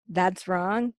 that's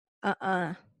wrong.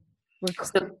 We're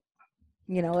we're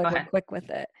quick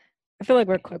with it. I feel like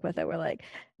we're quick with it. We're like,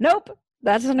 nope,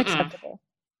 that's unacceptable.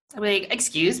 I'm like,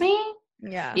 excuse me?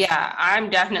 Yeah, I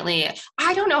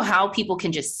don't know how people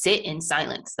can just sit in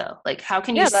silence though. Like, how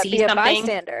can you see be a something?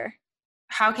 Bystander.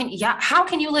 How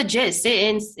can you legit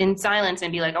sit in silence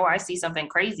and be like, oh, I see something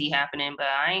crazy happening, but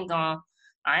I ain't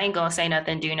gonna say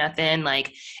nothing, do nothing.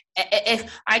 Like,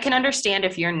 if I can understand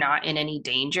if you're not in any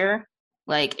danger,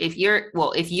 like if you're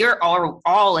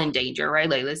all in danger, right?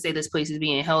 Like, let's say this place is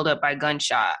being held up by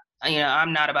gunshot.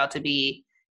 I'm not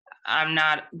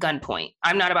gunpoint.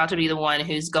 I'm not about to be the one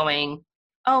who's going,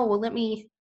 oh, well, let me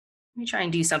try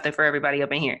and do something for everybody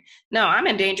up in here. No, I'm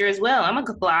in danger as well. I'm gonna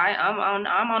comply. I'm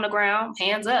on the ground,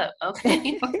 hands up.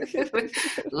 Okay.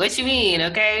 What you mean?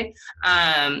 Okay.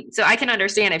 So I can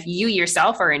understand if you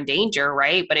yourself are in danger,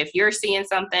 right? But if you're seeing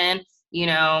something,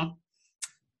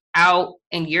 out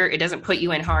and it doesn't put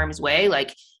you in harm's way,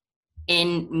 like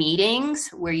in meetings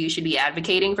where you should be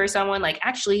advocating for someone, like,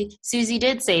 actually, Susie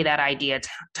did say that idea,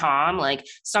 Tom, like,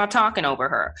 stop talking over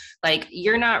her. Like,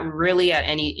 you're not really in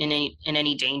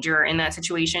any danger in that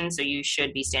situation. So you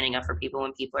should be standing up for people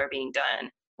when people are being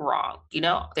done wrong.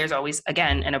 There's always,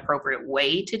 again, an appropriate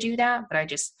way to do that, but I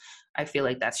feel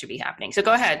like that should be happening. So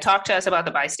go ahead, talk to us about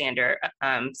the bystander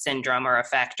syndrome or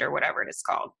effect or whatever it is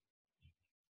called.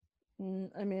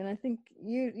 I mean, I think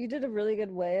you did a really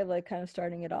good way of like kind of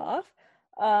starting it off.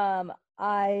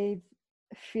 I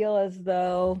feel as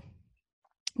though,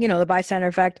 the bystander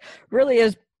effect really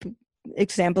is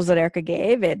examples that Erica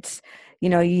gave. It's,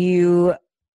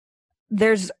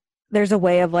 there's a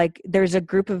way of like, there's a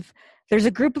group of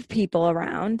people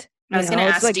around. I was going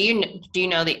to ask, like, do you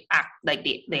know the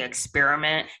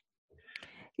experiment?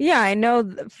 Yeah, I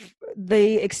know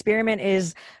the experiment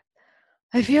is,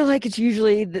 I feel like it's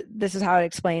usually, this is how it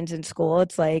explains in school.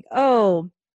 It's like, oh,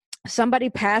 somebody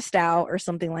passed out or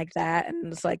something like that.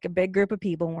 And it's like a big group of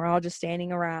people and we're all just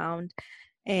standing around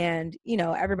and,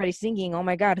 everybody's thinking, oh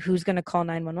my God, who's going to call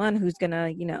 911? Who's going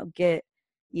to, get,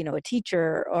 a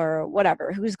teacher or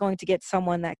whatever, who's going to get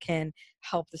someone that can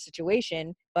help the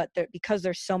situation. But because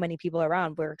there's so many people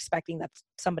around, we're expecting that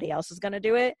somebody else is going to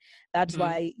do it. That's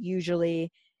why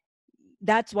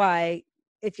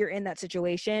if you're in that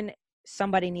situation,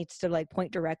 somebody needs to like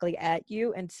point directly at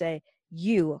you and say,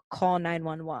 you call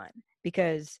 911,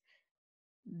 because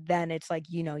then it's like,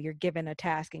 you're given a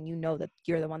task and that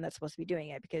you're the one that's supposed to be doing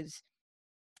it. Because,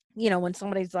 when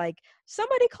somebody's like,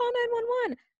 somebody call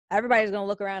 911, everybody's going to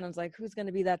look around and it's like, who's going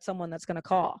to be that someone that's going to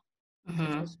call?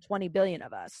 There's 20 billion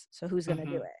of us. So who's going to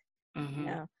do it?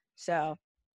 So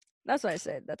that's what I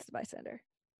said. That's the bystander.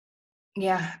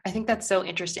 Yeah. I think that's so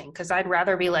interesting because I'd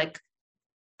rather be like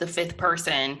the fifth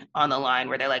person on the line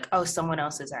where they're like, oh, someone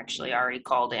else has actually already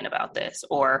called in about this.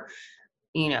 Or,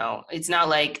 it's not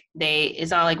like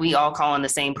we all call on the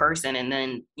same person and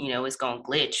then, it's going to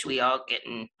glitch. We all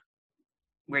getting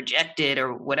rejected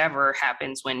or whatever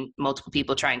happens when multiple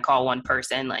people try and call one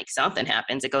person, like something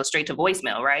happens, it goes straight to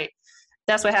voicemail, right?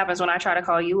 That's what happens when I try to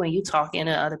call you and you talking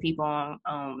to other people on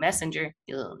Messenger.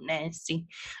 You little nasty.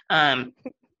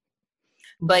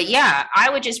 But yeah, I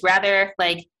would just rather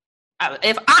like,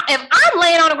 if I'm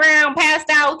laying on the ground, passed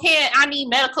out, I need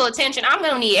medical attention. I'm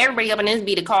gonna need everybody up in this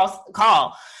beat to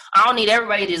call. I don't need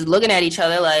everybody just looking at each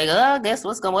other like, guess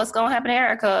what's gonna happen to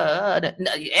Erica?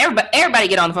 Everybody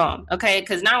get on the phone, okay?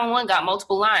 Because 911 got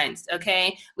multiple lines,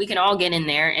 okay? We can all get in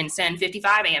there and send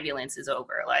 55 ambulances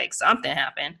over. Like something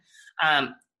happened.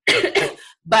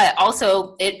 But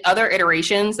also other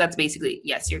iterations, that's basically,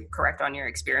 yes, you're correct on your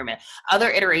experiment. Other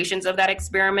iterations of that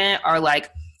experiment are like,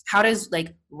 how does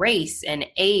like race and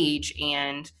age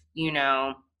and,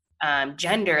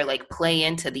 gender like play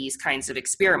into these kinds of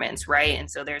experiments, right? And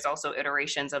so there's also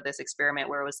iterations of this experiment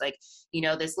where it was like,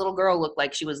 this little girl looked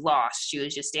like she was lost. She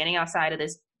was just standing outside of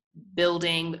this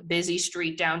building, busy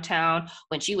street downtown,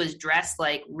 when she was dressed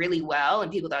like really well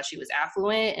and people thought she was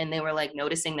affluent, and they were like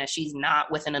noticing that she's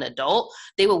not with an adult.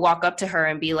 They would walk up to her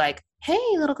and be like, hey,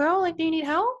 little girl, like, do you need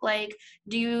help? Like,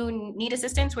 do you need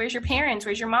assistance? Where's your parents?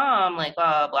 Where's your mom? Like,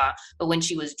 blah, blah, blah. But when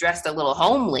she was dressed a little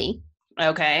homely,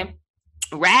 okay,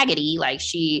 raggedy, like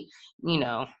she,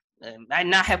 I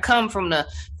not have come from the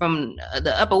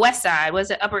Upper West Side.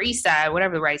 Was it Upper East Side?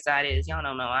 Whatever the right side is. Y'all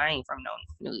don't know. I ain't from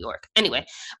New York. Anyway,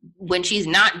 when she's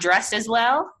not dressed as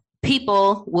well,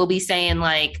 people will be saying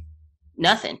like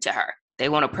nothing to her. They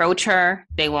won't approach her.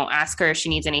 They won't ask her if she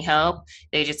needs any help.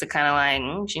 They just are kind of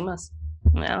like, she must.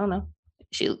 I don't know.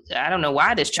 I don't know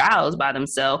why this child's by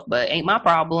themselves, but ain't my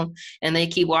problem. And they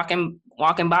keep walking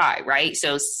by, right?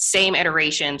 So same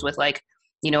iterations with like,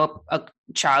 a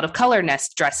child of color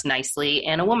dressed nicely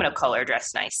and a woman of color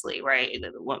dressed nicely, right?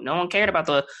 No one cared about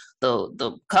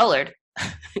the colored.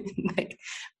 Like,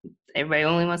 everybody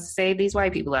only wants to save these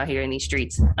white people out here in these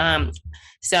streets.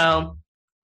 So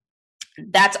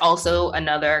that's also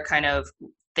another kind of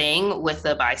thing with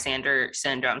the bystander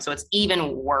syndrome. So it's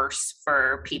even worse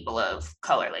for people of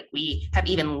color. Like, we have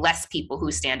even less people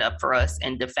who stand up for us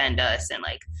and defend us, and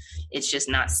like it's just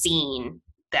not seen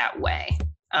that way.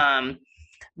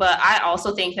 But I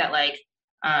also think that like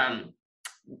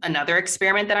another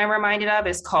experiment that I'm reminded of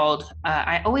is called,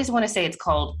 I always want to say it's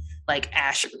called like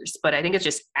Asher's, but I think it's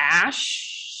just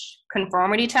Ash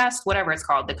conformity test, whatever it's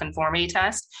called, the conformity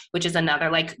test, which is another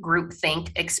like group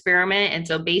think experiment. And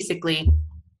so basically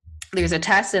there's a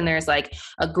test and there's like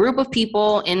a group of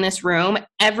people in this room.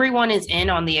 Everyone is in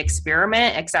on the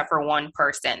experiment except for one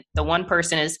person. The one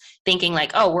person is thinking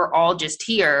like, oh, we're all just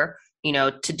here,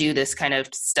 to do this kind of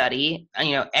study.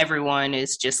 Everyone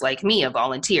is just like me, a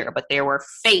volunteer, but there were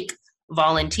fake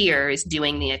volunteers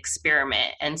doing the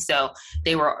experiment. And so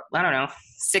they were, I don't know,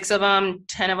 6 of them,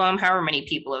 10 of them, however many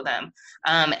people of them.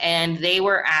 And they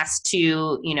were asked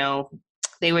to,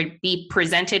 they would be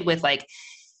presented with like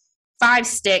 5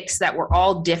 sticks that were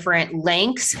all different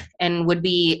lengths and would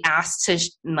be asked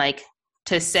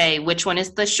to say which one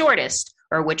is the shortest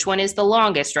or which one is the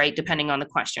longest, right? Depending on the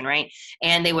question, right?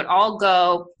 And they would all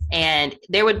go, and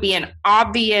there would be an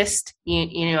obvious,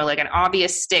 like an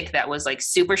obvious stick that was like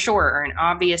super short, or an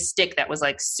obvious stick that was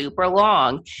like super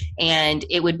long. And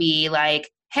it would be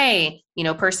like, hey,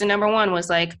 person number 1 was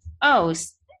like, oh,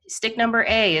 stick number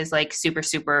A is like super,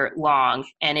 super long,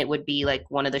 and it would be like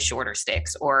one of the shorter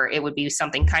sticks, or it would be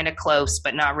something kind of close,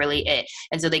 but not really it.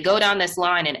 And so they go down this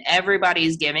line and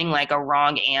everybody's giving like a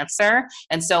wrong answer.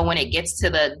 And so when it gets to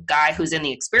the guy who's in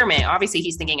the experiment, obviously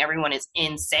he's thinking everyone is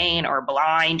insane or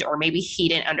blind, or maybe he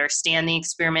didn't understand the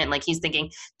experiment. Like, he's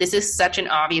thinking, this is such an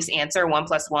obvious answer. 1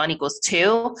 + 1 =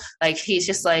 2. Like, he's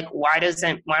just like, why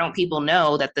don't people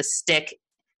know that the stick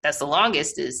that's the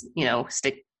longest is,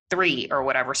 stick 3 or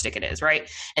whatever stick it is,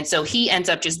 right? And so he ends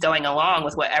up just going along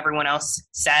with what everyone else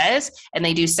says, and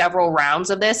they do several rounds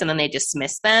of this, and then they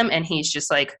dismiss them, and he's just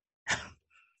like,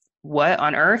 what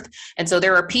on earth? And so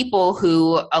there are people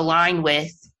who align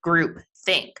with group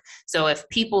think. So if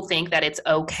people think that it's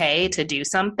okay to do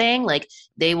something, like,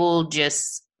 they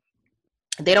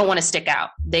don't want to stick out.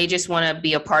 They just want to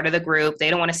be a part of the group. They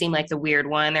don't want to seem like the weird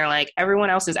one. They're like, everyone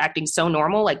else is acting so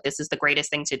normal, like this is the greatest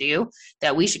thing to do,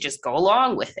 that we should just go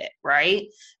along with it, right?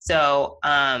 So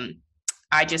I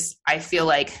feel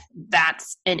like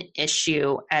that's an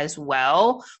issue as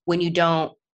well when you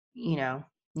don't,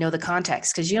 know the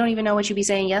context, because you don't even know what you'd be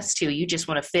saying yes to. You just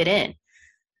want to fit in.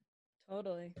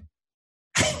 Totally.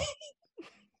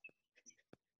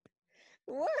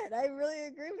 What? I really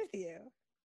agree with you.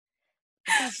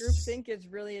 I think groupthink is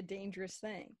really a dangerous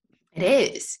thing.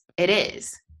 It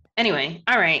is. Anyway,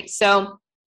 all right. So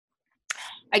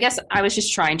I guess I was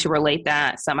just trying to relate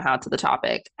that somehow to the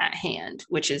topic at hand,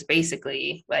 which is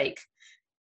basically like.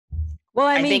 Well,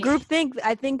 I mean, groupthink,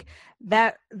 I think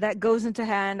that goes into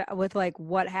hand with like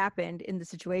what happened in the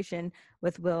situation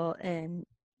with Will and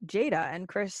Jada and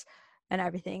Chris and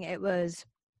everything. It was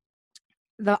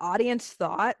the audience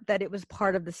thought that it was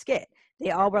part of the skit.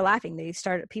 They all were laughing.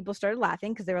 People started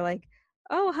laughing because they were like,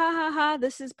 oh, ha, ha, ha,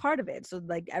 this is part of it. So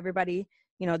like everybody,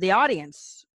 the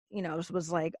audience,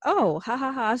 was like, oh, ha,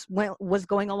 ha, ha, was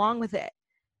going along with it.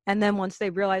 And then once they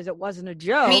realized it wasn't a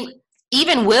joke. I mean,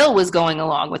 even Will was going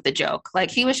along with the joke. Like,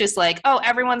 he was just like, oh,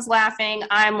 everyone's laughing,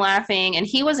 I'm laughing. And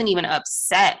he wasn't even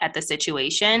upset at the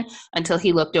situation until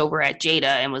he looked over at Jada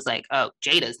and was like, oh,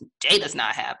 Jada's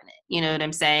not having it. You know what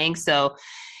I'm saying? So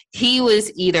he was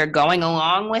either going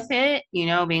along with it,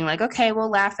 being like, okay, we'll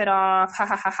laugh it off. Ha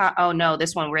ha ha ha. Oh no,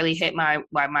 this one really hit my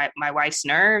wife's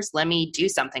nerves. Let me do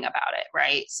something about it.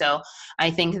 Right. So I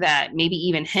think that maybe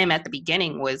even him at the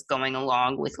beginning was going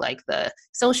along with like the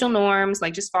social norms,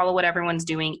 like just follow what everyone's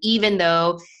doing, even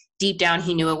though deep down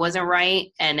he knew it wasn't right.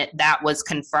 And that was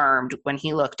confirmed when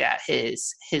he looked at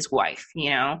his wife,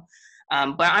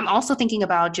 But I'm also thinking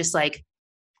about just like,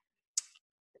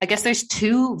 I guess there's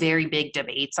two very big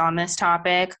debates on this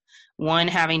topic. One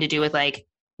having to do with like,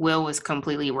 Will was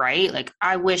completely right. Like,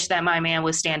 I wish that my man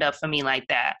would stand up for me like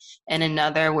that. And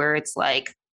another where it's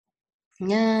like,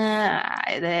 nah,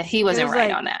 he wasn't right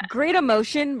on that. Great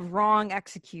emotion, wrong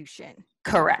execution.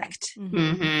 Correct.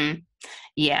 Mm-hmm.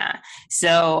 Yeah.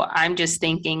 So I'm just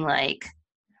thinking like,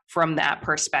 from that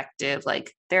perspective,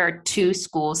 like there are two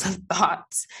schools of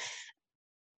thoughts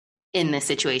in this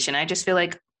situation. I just feel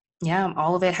like, yeah,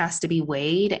 all of it has to be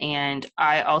weighed. And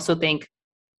I also think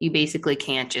you basically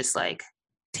can't just like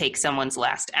take someone's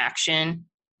last action,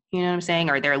 you know what I'm saying?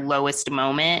 Or their lowest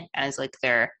moment as like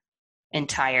their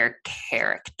entire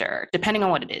character, depending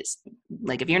on what it is.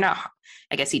 Like if you're not,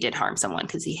 I guess he did harm someone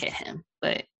because he hit him,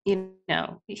 but he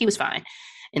was fine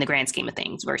in the grand scheme of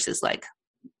things versus like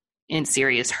in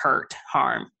serious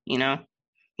harm,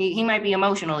 he might be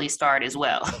emotionally scarred as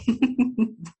well.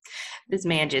 This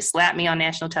man just slapped me on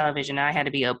national television. I had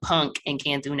to be a punk and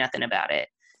can't do nothing about it.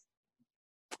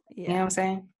 Yeah. You know what I'm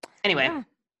saying? Anyway,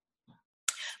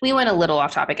 We went a little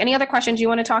off topic. Any other questions you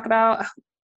want to talk about?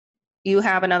 You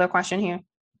have another question here?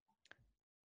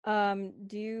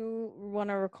 Do you want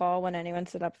to recall when anyone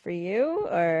stood up for you,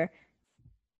 or,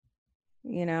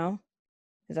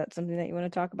 is that something that you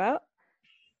want to talk about?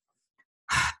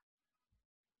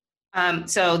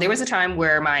 So there was a time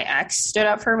where my ex stood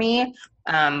up for me,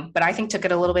 but I think took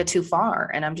it a little bit too far.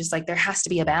 And I'm just like, there has to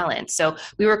be a balance. So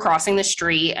we were crossing the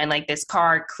street and like this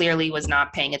car clearly was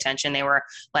not paying attention. They were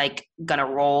like gonna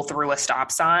roll through a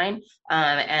stop sign.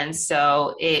 And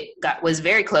so it was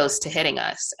very close to hitting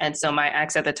us. And so my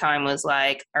ex at the time was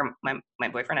like, or my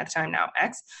boyfriend at the time, now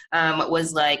ex,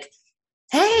 was like,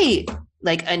 hey,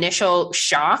 like initial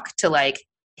shock to like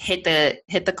hit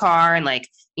the car and like,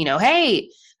 hey,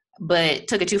 but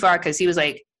took it too far because he was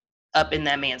like up in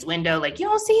that man's window, like, you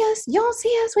don't see us,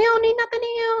 we don't need nothing to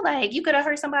you, like you could have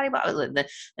hurt somebody.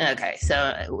 Okay, so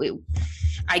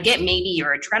I get maybe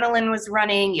your adrenaline was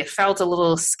running, you felt a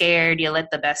little scared, you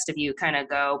let the best of you kind of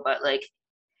go, but like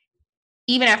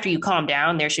even after you calm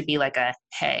down, there should be like a,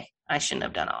 hey, I shouldn't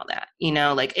have done all that,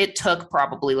 like it took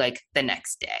probably like the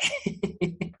next day.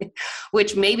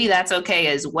 Which maybe that's okay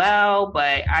as well,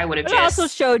 but I would have just... It also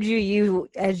showed you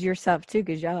as yourself too,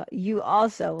 because you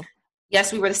also...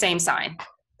 Yes, we were the same sign.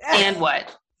 And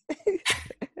what?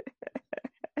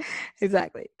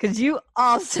 Exactly, because you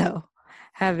also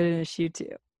have an issue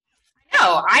too.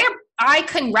 No, I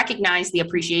couldn't recognize the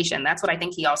appreciation. That's what I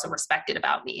think he also respected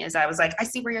about me, is I was like, I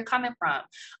see where you're coming from.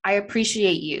 I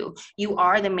appreciate you. You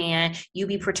are the man. You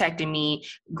be protecting me.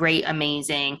 Great,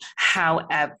 amazing.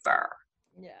 However...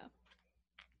 Yeah.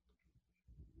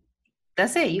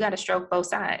 That's it. You got to stroke both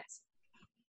sides.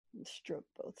 Stroke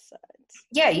both sides.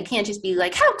 Yeah, you can't just be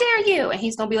like, how dare you? And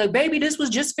he's going to be like, baby, this was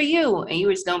just for you. And you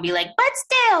were just going to be like, but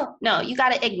still. No, you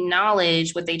got to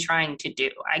acknowledge what they're trying to do.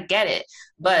 I get it.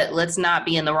 But let's not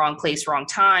be in the wrong place, wrong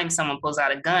time. Someone pulls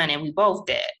out a gun and we both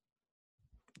dead.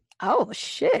 Oh,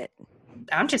 shit.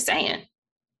 I'm just saying.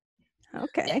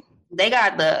 Okay. They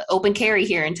got the open carry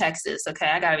here in Texas. Okay,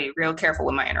 I got to be real careful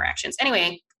with my interactions.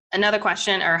 Anyway, another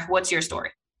question, or what's your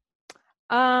story?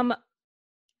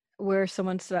 Where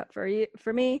someone stood up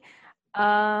for me.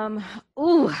 I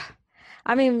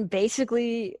mean,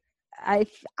 basically, I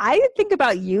think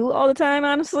about you all the time,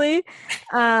 honestly.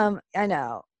 I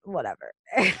know, whatever.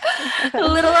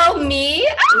 Little old me.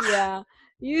 Yeah,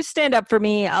 you stand up for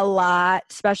me a lot,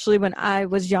 especially when I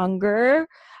was younger.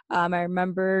 I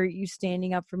remember you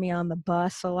standing up for me on the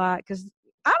bus a lot because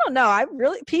I don't know,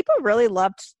 people really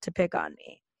loved to pick on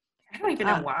me. I don't even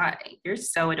know why. You're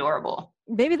so adorable.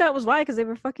 Maybe that was why, because they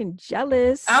were fucking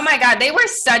jealous. Oh my God, they were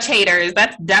such haters.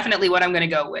 That's definitely what I'm going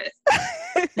to go with.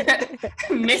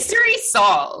 Mystery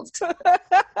solved.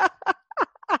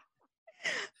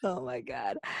 Oh my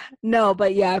God. No,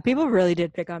 but yeah, people really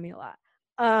did pick on me a lot.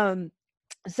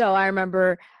 So I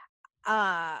remember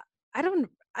I don't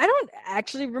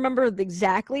actually remember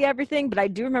exactly everything, but I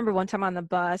do remember one time on the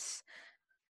bus,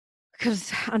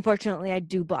 because unfortunately I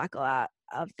do block a lot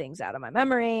of things out of my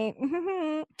memory.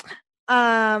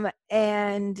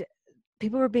 And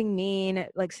people were being mean,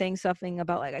 like saying something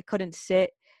about like I couldn't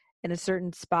sit in a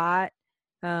certain spot.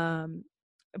 Um,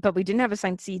 but we didn't have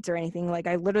assigned seats or anything. Like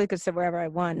I literally could sit wherever I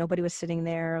want. Nobody was sitting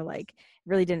there. Like it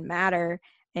really didn't matter.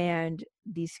 And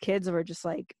these kids were just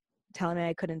like telling me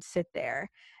I couldn't sit there.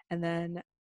 And then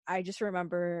I just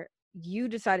remember you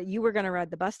decided you were going to ride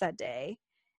the bus that day.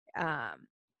 And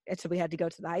so we had to go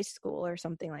to the high school or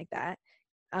something like that.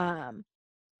 Um,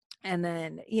 and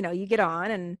then, you get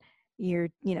on and you're,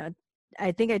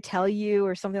 I think I tell you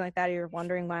or something like that, you're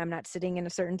wondering why I'm not sitting in a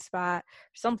certain spot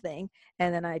or something.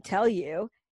 And then I tell you,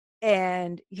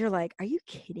 and you're like, are you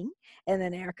kidding? And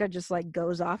then Erica just like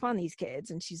goes off on these kids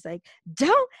and she's like,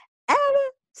 don't ever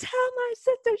tell my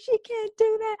sister she can't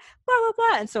do that, blah, blah,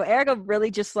 blah. And so Erica really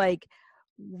just like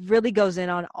really goes in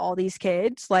on all these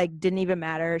kids, like didn't even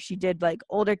matter. She did like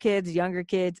older kids, younger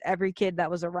kids, every kid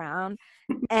that was around.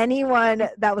 Anyone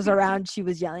that was around, she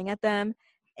was yelling at them.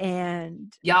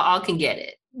 And Y'all all can get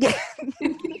it. yeah.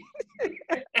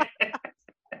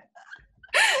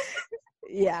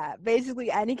 Yeah, basically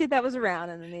any kid that was around,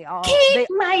 and then Keep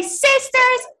my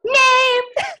sister's name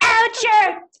out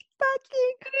your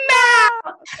fucking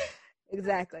mouth.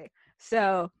 Exactly.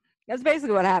 So that's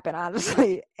basically what happened,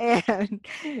 honestly. And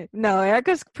no,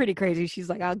 Erica's pretty crazy. She's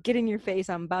like, I'll get in your face.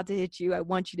 I'm about to hit you. I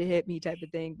want you to hit me type of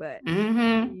thing. But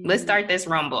let's start this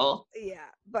rumble. Yeah.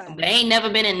 But they ain't never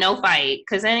been in no fight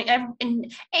because ain't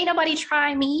nobody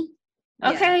try me.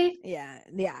 Okay. Yeah.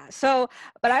 So,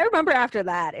 but I remember after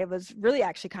that, it was really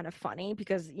actually kind of funny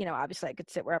because, obviously I could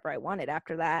sit wherever I wanted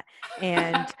after that.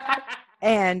 And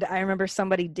and I remember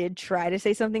somebody did try to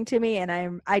say something to me,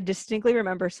 and I distinctly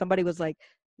remember somebody was like,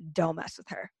 don't mess with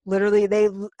her. Literally,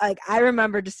 I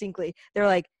remember distinctly, they're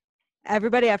like,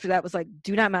 everybody after that was like,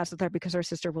 do not mess with her because her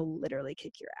sister will literally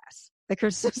kick your ass. Like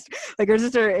her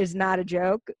sister is not a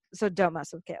joke. So don't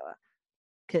mess with Kayla,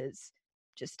 because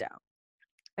just don't.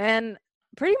 And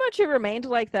pretty much it remained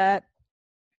like that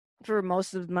for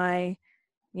most of my,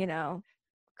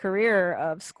 career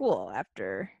of school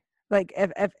after, like,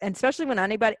 if and especially when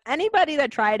anybody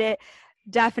that tried it,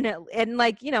 definitely. And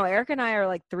like, Erica and I are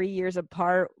like 3 years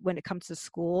apart when it comes to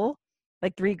school,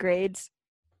 like 3 grades.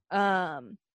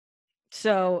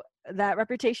 So that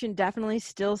reputation definitely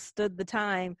still stood the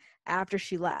time after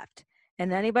she left.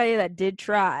 And anybody that did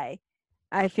try,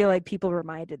 I feel like people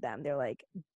reminded them. They're like,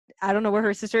 I don't know where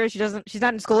her sister is. She's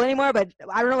not in school anymore, but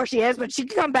I don't know where she is, but she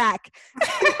can come back.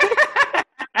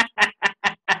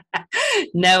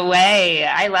 No way.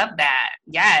 I love that.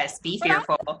 Yes, be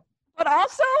fearful. But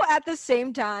also at the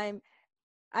same time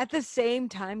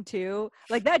too,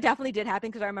 like that definitely did happen,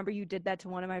 because I remember you did that to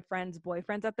one of my friend's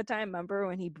boyfriends at the time. Remember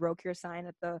when he broke your sign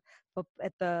at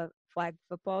the flag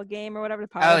football game or whatever?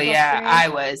 Oh yeah, I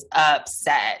was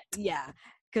upset. Yeah,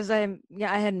 because I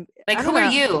had like, who are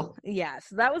you? Yeah,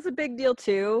 so that was a big deal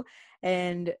too.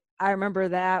 And I remember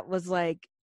that was like,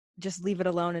 just leave it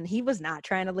alone. And he was not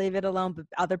trying to leave it alone, but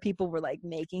other people were like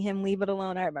making him leave it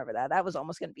alone. I remember that was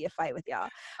almost going to be a fight with y'all.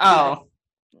 Oh.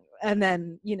 And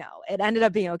then, it ended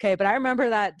up being okay. But I remember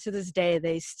that to this day,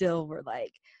 they still were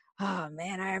like, oh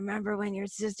man, I remember when your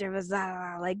sister was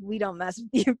like, we don't mess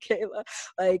with you, Kayla,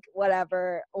 like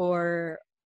whatever. Or,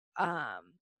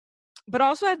 but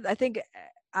also I think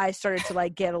I started to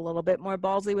like get a little bit more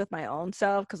ballsy with my own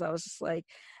self, because I was just like,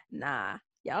 nah,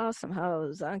 y'all some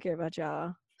hoes. I don't care about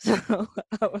y'all. So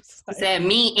I was like, said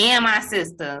me and my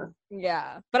sister.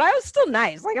 Yeah, but I was still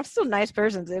nice. Like, I'm still a nice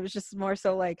person. It was just more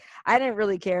so like I didn't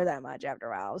really care that much after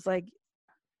a while. I was like,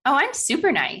 oh, I'm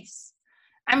super nice.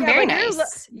 I'm very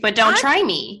nice, but don't try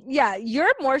me. Yeah,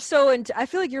 you're more so, I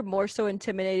feel like you're more so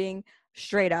intimidating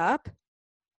straight up,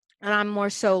 and I'm more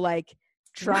so like,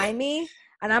 try me,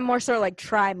 and I'm more so like,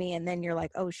 try me, and then you're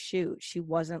like, oh shoot, she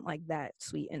wasn't like that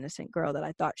sweet innocent girl that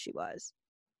I thought she was.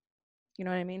 You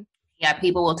know what I mean? Yeah,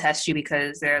 people will test you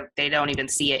because they don't even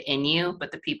see it in you,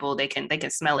 but the people, they can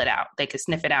smell it out. They can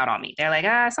sniff it out on me. They're like,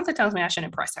 something tells me I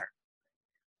shouldn't impress her.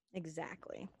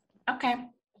 Exactly. Okay,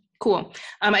 cool.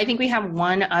 I think we have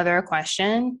one other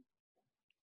question.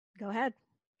 Go ahead.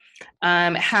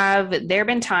 Have there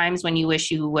been times when you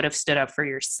wish you would have stood up for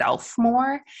yourself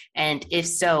more? And if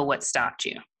so, what stopped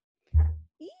you?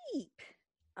 Eep.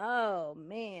 Oh,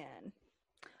 man.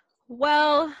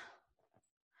 Well,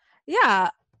 yeah.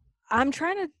 I'm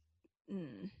trying to,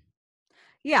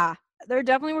 yeah, there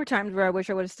definitely were times where I wish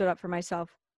I would have stood up for myself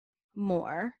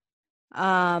more.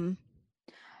 Um,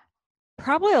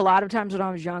 Probably a lot of times when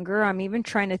I was younger. I'm even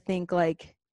trying to think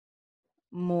like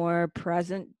more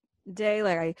present day.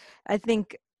 Like I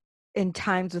think in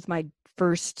times with my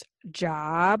first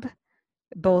job,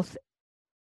 both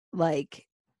like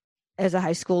as a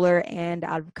high schooler and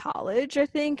out of college, I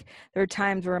think there are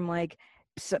times where I'm like,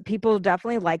 so people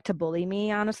definitely like to bully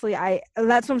me. Honestly,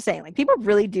 that's what I'm saying. Like people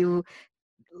really do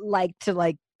like to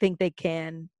like think they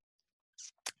can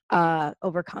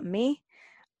overcome me.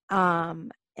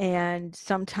 And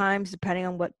sometimes, depending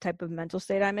on what type of mental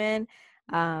state I'm in,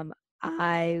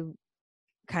 I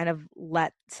kind of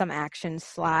let some actions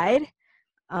slide.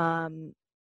 And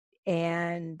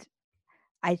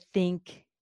I think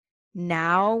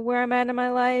now where I'm at in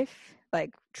my life,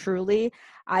 like truly,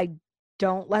 I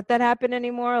don't let that happen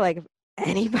anymore. Like if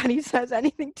anybody says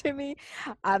anything to me,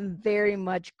 I'm very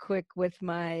much quick with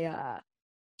my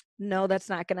no, that's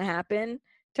not going to happen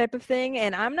type of thing.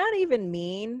 And I'm not even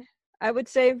mean, I would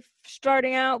say,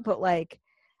 starting out, but like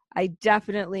I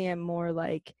definitely am more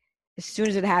like as soon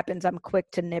as it happens, I'm quick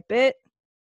to nip it.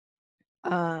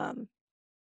 Um,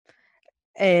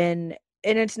 and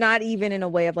it's not even in a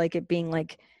way of like it being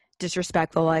like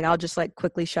disrespectful. Like I'll just like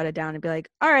quickly shut it down and be like,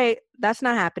 all right, that's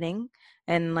not happening,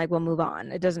 and like we'll move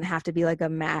on. It doesn't have to be like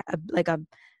a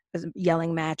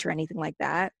yelling match or anything like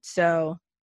that. So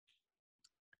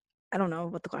I don't know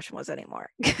what the question was anymore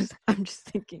because I'm just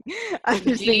thinking. I'm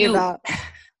just thinking about.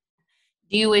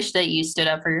 Do you wish that you stood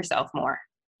up for yourself more?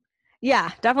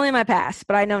 Yeah, definitely in my past,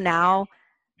 but I know now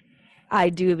I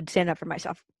do stand up for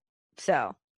myself.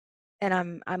 So,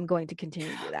 and I'm going to continue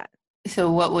to do that.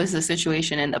 So what was the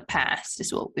situation in the past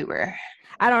is what we were.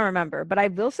 I don't remember, but I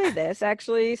will say this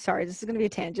actually. Sorry, this is going to be a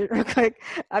tangent real quick.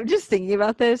 I'm just thinking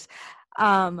about this.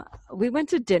 We went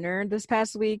to dinner this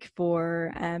past week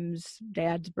for M's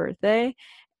dad's birthday,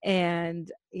 and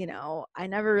you know, I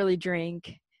never really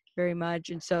drink very much,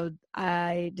 and so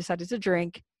I decided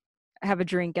to have a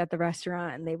drink at the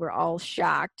restaurant, and they were all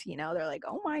shocked. You know, they're like,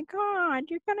 "Oh my god,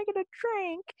 you're gonna get a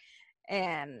drink,"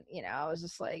 and you know, I was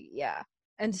just like, "Yeah."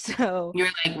 And so You're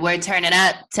like, we're turning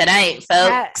up tonight,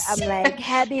 folks. I'm like,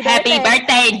 happy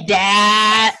birthday,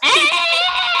 Dad.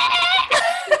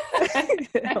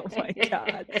 Oh my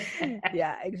god.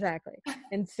 Yeah, exactly.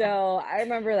 And so I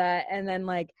remember that, and then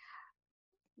like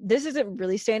this isn't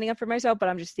really standing up for myself, but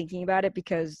I'm just thinking about it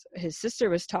because his sister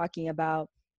was talking about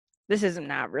this isn't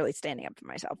not really standing up for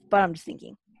myself, but I'm just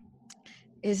thinking.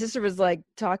 His sister was like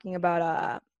talking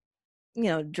about you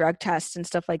know, drug tests and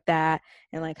stuff like that,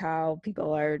 and like how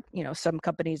people are, you know, some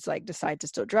companies like decide to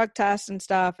still drug test and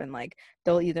stuff, and like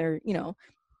they'll either, you know,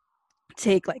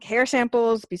 take like hair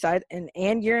samples besides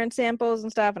and urine samples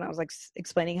and stuff. And I was like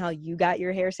explaining how you got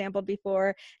your hair sampled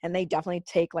before, and they definitely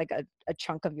take like a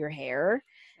chunk of your hair,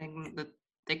 like the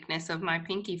thickness of my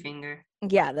pinky finger.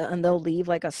 yeah, and they'll leave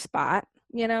like a spot,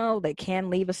 you know, they can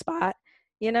leave a spot,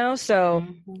 you know. So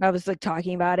I was like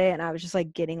talking about it, and I was just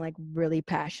like getting like really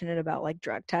passionate about like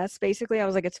drug tests. Basically, I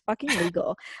was like, it's fucking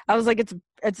legal. I was like,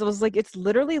 it's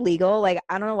literally legal. Like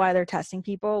I don't know why they're testing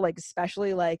people, like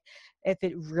especially like if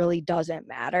it really doesn't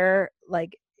matter,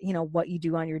 like, you know, what you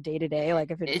do on your day to day,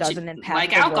 like if it doesn't impact like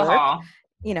the alcohol work,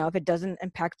 you know, if it doesn't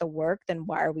impact the work, then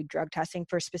why are we drug testing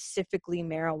for specifically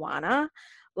marijuana?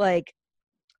 Like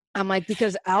I'm like,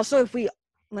 because also if we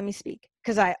let me speak,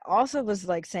 because I also was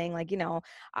like saying like, you know,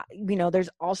 there's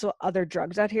also other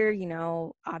drugs out here, you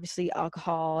know, obviously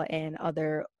alcohol and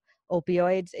other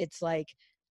opioids. It's like,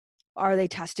 are they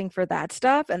testing for that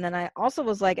stuff? And then I also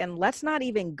was like, and let's not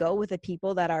even go with the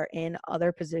people that are in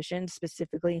other positions,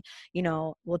 specifically, you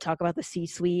know, we'll talk about the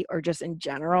C-suite or just in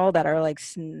general that are like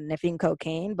sniffing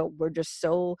cocaine, but we're just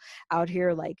so out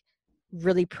here like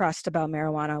really pressed about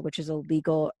marijuana, which is a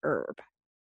legal herb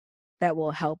that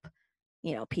will help,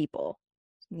 you know, people.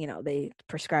 You know, they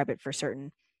prescribe it for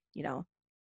certain, you know,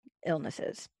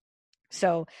 illnesses.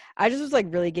 So I just was like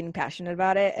really getting passionate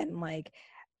about it. And like,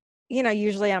 you know,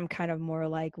 usually I'm kind of more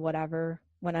like whatever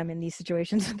when I'm in these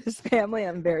situations with this family.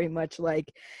 I'm very much like,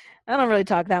 I don't really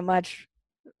talk that much,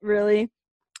 really,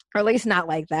 or at least not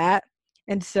like that.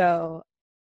 And so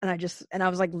and I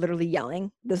was like literally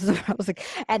yelling. This is what I was like,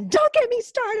 and don't get me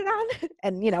started on it.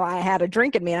 And, you know, I had a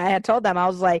drink in me, and I had told them, I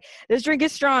was like, this drink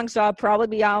is strong, so I'll probably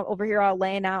be out over here all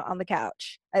laying out on the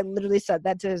couch. I literally said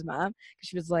that to his mom because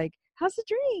she was like, how's the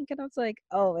drink? And I was like,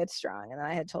 oh, it's strong. And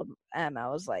I had told Em, I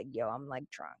was like, yo, I'm like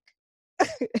drunk.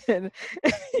 And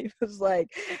he was like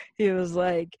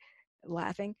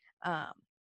laughing.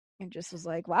 And just was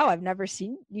like, wow, I've never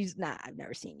seen you. I've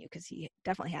never seen you, because he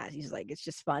definitely has. He's like, it's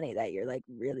just funny that you're like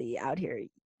really out here,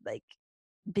 like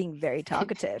being very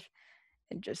talkative.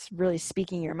 and just really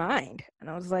speaking your mind. And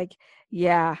I was like,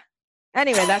 yeah.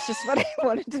 Anyway, that's just what I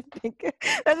wanted to think.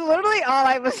 That's literally all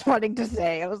I was wanting to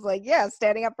say. I was like, yeah,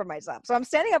 standing up for myself. So I'm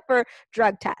standing up for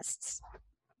drug tests.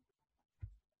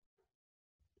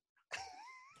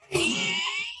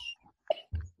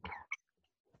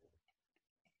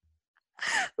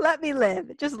 Let me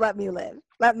live. Just let me live.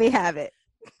 Let me have it.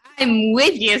 I'm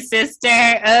with you, sister.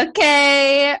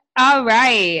 Okay. All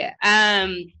right.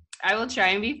 I will try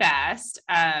and be fast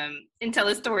and tell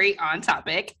a story on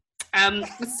topic.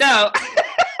 So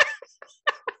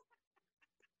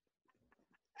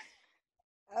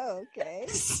Oh, okay.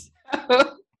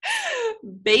 So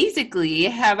basically,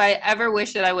 have I ever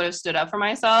wished that I would have stood up for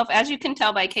myself? As you can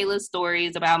tell by Kayla's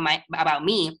stories about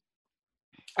me,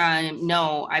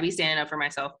 no, I be standing up for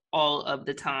myself all of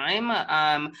the time.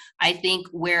 I think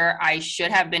where I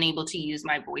should have been able to use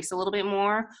my voice a little bit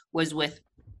more was with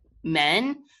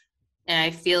men. And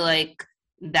I feel like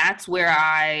that's where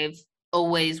I've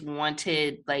always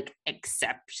wanted like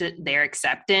accept their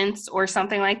acceptance or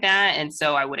something like that. And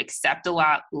so I would accept a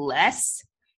lot less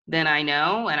than I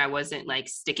know. And I wasn't like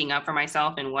sticking up for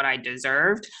myself and what I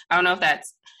deserved. I don't know if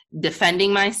that's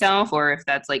defending myself or if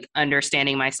that's like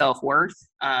understanding my self-worth.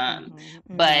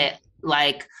 But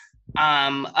like,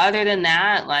 other than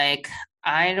that, like,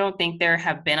 I don't think there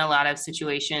have been a lot of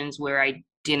situations where I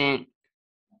didn't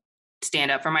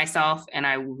stand up for myself. And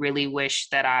I really wish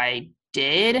that I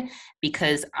did,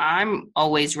 because I'm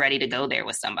always ready to go there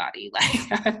with somebody.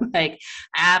 Like, I'm like,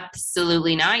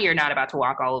 absolutely not. You're not about to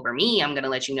walk all over me. I'm going to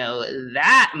let you know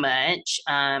that much.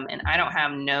 And I don't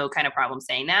have no kind of problem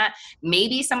saying that.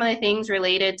 Maybe some of the things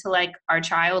related to like our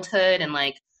childhood and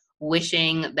like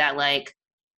wishing that like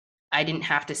I didn't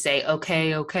have to say,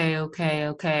 okay,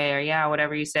 or yeah,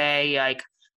 whatever you say. Like,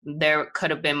 there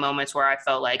could have been moments where I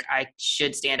felt like I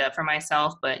should stand up for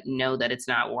myself, but know that it's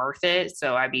not worth it.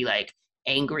 So I'd be like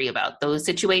angry about those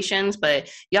situations.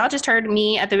 But y'all just heard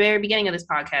me at the very beginning of this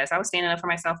podcast. I was standing up for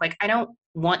myself. Like, I don't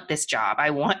want this job. I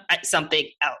want something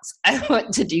else. I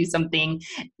want to do something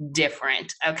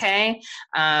different. Okay.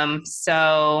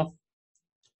 So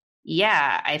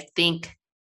yeah, I think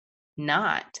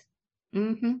not.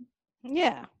 Mm-hmm.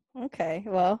 Yeah. Okay.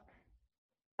 Well,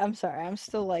 I'm sorry. I'm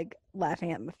still like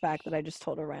laughing at the fact that I just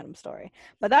told a random story.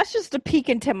 But that's just a peek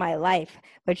into my life,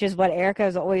 which is what Erica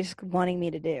is always wanting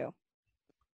me to do.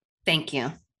 Thank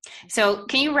you. So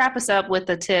can you wrap us up with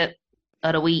the tip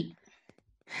of the week?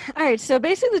 All right. So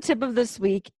basically the tip of this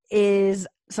week is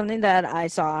something that I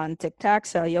saw on TikTok.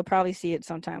 So you'll probably see it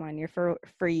sometime on your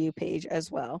For You page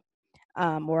as well,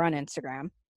 or on Instagram.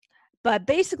 But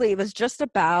basically it was just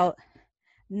about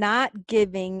not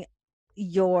giving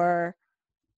your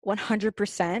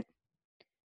 100%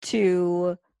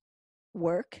 to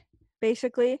work,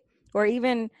 basically, or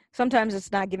even sometimes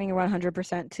it's not giving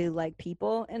 100% to like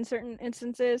people in certain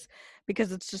instances,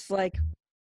 because it's just like,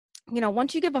 you know,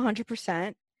 once you give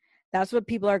 100%, that's what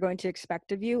people are going to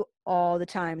expect of you all the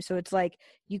time. So it's like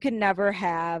you can never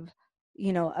have,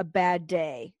 you know, a bad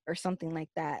day or something like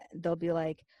that. They'll be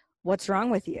like, what's wrong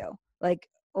with you? Like,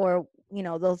 or, you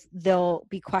know, they'll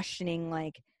be questioning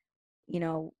like, you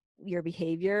know, your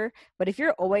behavior. But if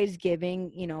you're always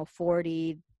giving, you know,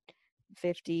 40,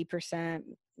 50%,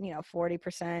 you know,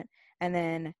 40%, and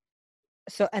then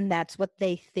and that's what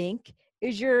they think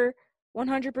is your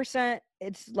 100%,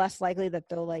 it's less likely that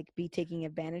they'll like be taking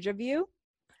advantage of you.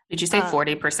 Did you say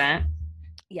 40%?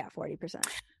 Yeah, 40%.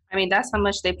 I mean, that's how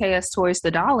much they pay us towards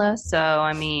the dollar. So,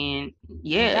 I mean,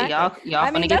 yeah, exactly.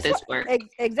 y'all gonna get this work.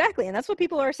 Exactly. And that's what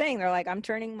people are saying. They're like, I'm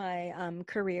turning my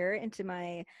career into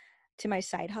my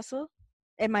side hustle,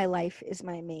 and my life is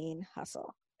my main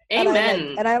hustle.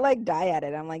 Amen. And I like die at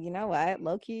it. I'm like, you know what?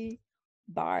 Low-key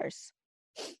bars.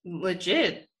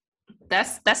 Legit.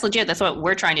 That's legit. That's what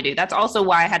we're trying to do. That's also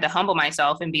why I had to humble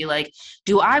myself and be like,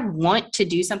 do I want to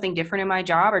do something different in my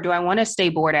job, or do I want to stay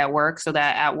bored at work so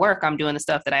that at work I'm doing the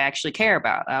stuff that I actually care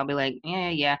about? I'll be like,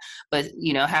 yeah. But,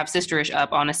 you know, have Sisterish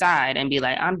up on the side and be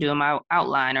like, I'm doing my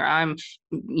outline, or I'm,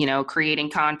 you know, creating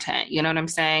content. You know what I'm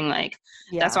saying? Like,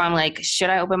 That's why I'm like, should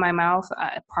I open my mouth?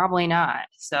 Probably not.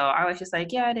 So I was just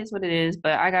like, yeah, it is what it is.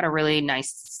 But I got a really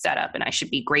nice setup, and I should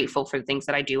be grateful for the things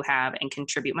that I do have and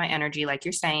contribute my energy, like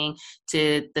you're saying,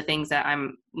 to the things that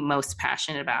I'm most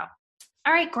passionate about.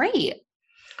 All right, great.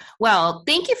 Well,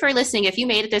 thank you for listening. If you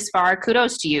made it this far,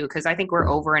 kudos to you, because I think we're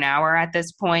over an hour at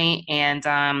this point.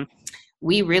 And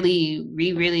we really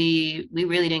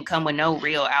didn't come with no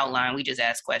real outline. We just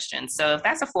asked questions. So if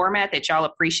that's a format that y'all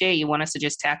appreciate, you want us to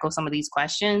just tackle some of these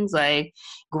questions, like,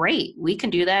 great, we can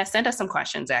do that. Send us some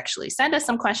questions, actually. Send us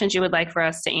some questions you would like for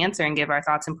us to answer and give our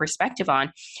thoughts and perspective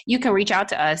on. You can reach out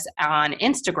to us on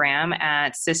Instagram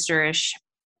at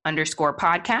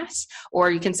sisterish_podcast, or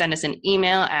you can send us an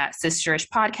email at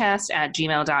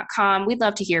sisterishpodcast@gmail.com. We'd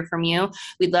love to hear from you.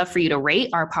 We'd love for you to rate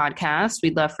our podcast.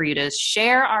 We'd love for you to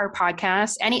share our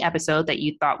podcast, any episode that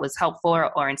you thought was helpful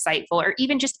or insightful or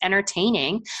even just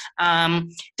entertaining.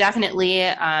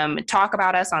 Definitely talk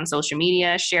about us on social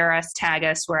media, share us, tag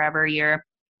us wherever you're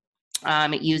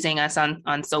using us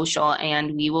on social,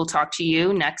 and we will talk to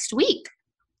you next week.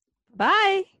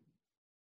 Bye.